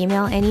send me an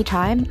email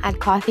anytime at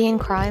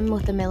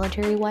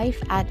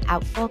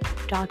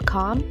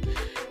coffeeandcrimewiththemilitarywife@outlook.com.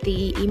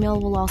 The email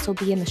will also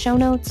be in the show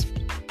notes.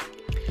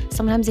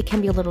 Sometimes it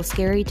can be a little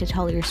scary to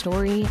tell your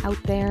story out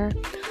there,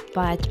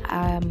 but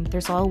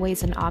there's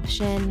always an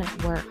option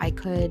where I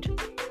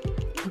could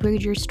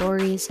read your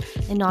stories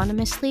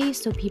anonymously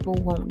so people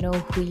won't know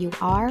who you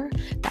are.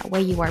 That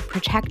way you are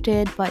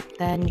protected, but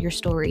then your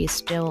story is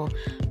still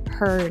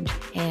heard,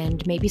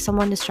 and maybe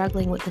someone is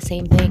struggling with the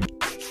same thing.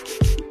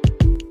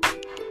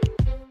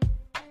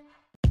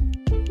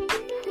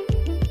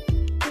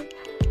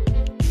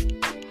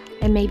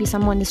 And maybe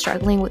someone is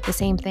struggling with the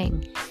same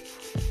thing.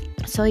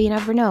 So you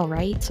never know,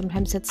 right?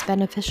 Sometimes it's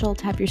beneficial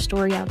to have your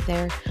story out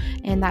there,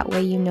 and that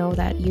way you know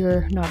that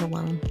you're not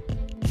alone.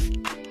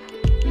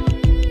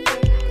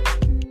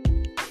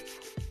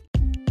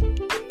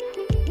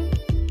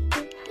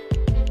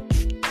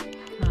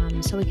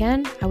 So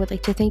again, I would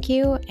like to thank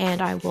you,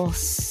 and I will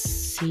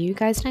see you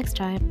guys next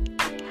time.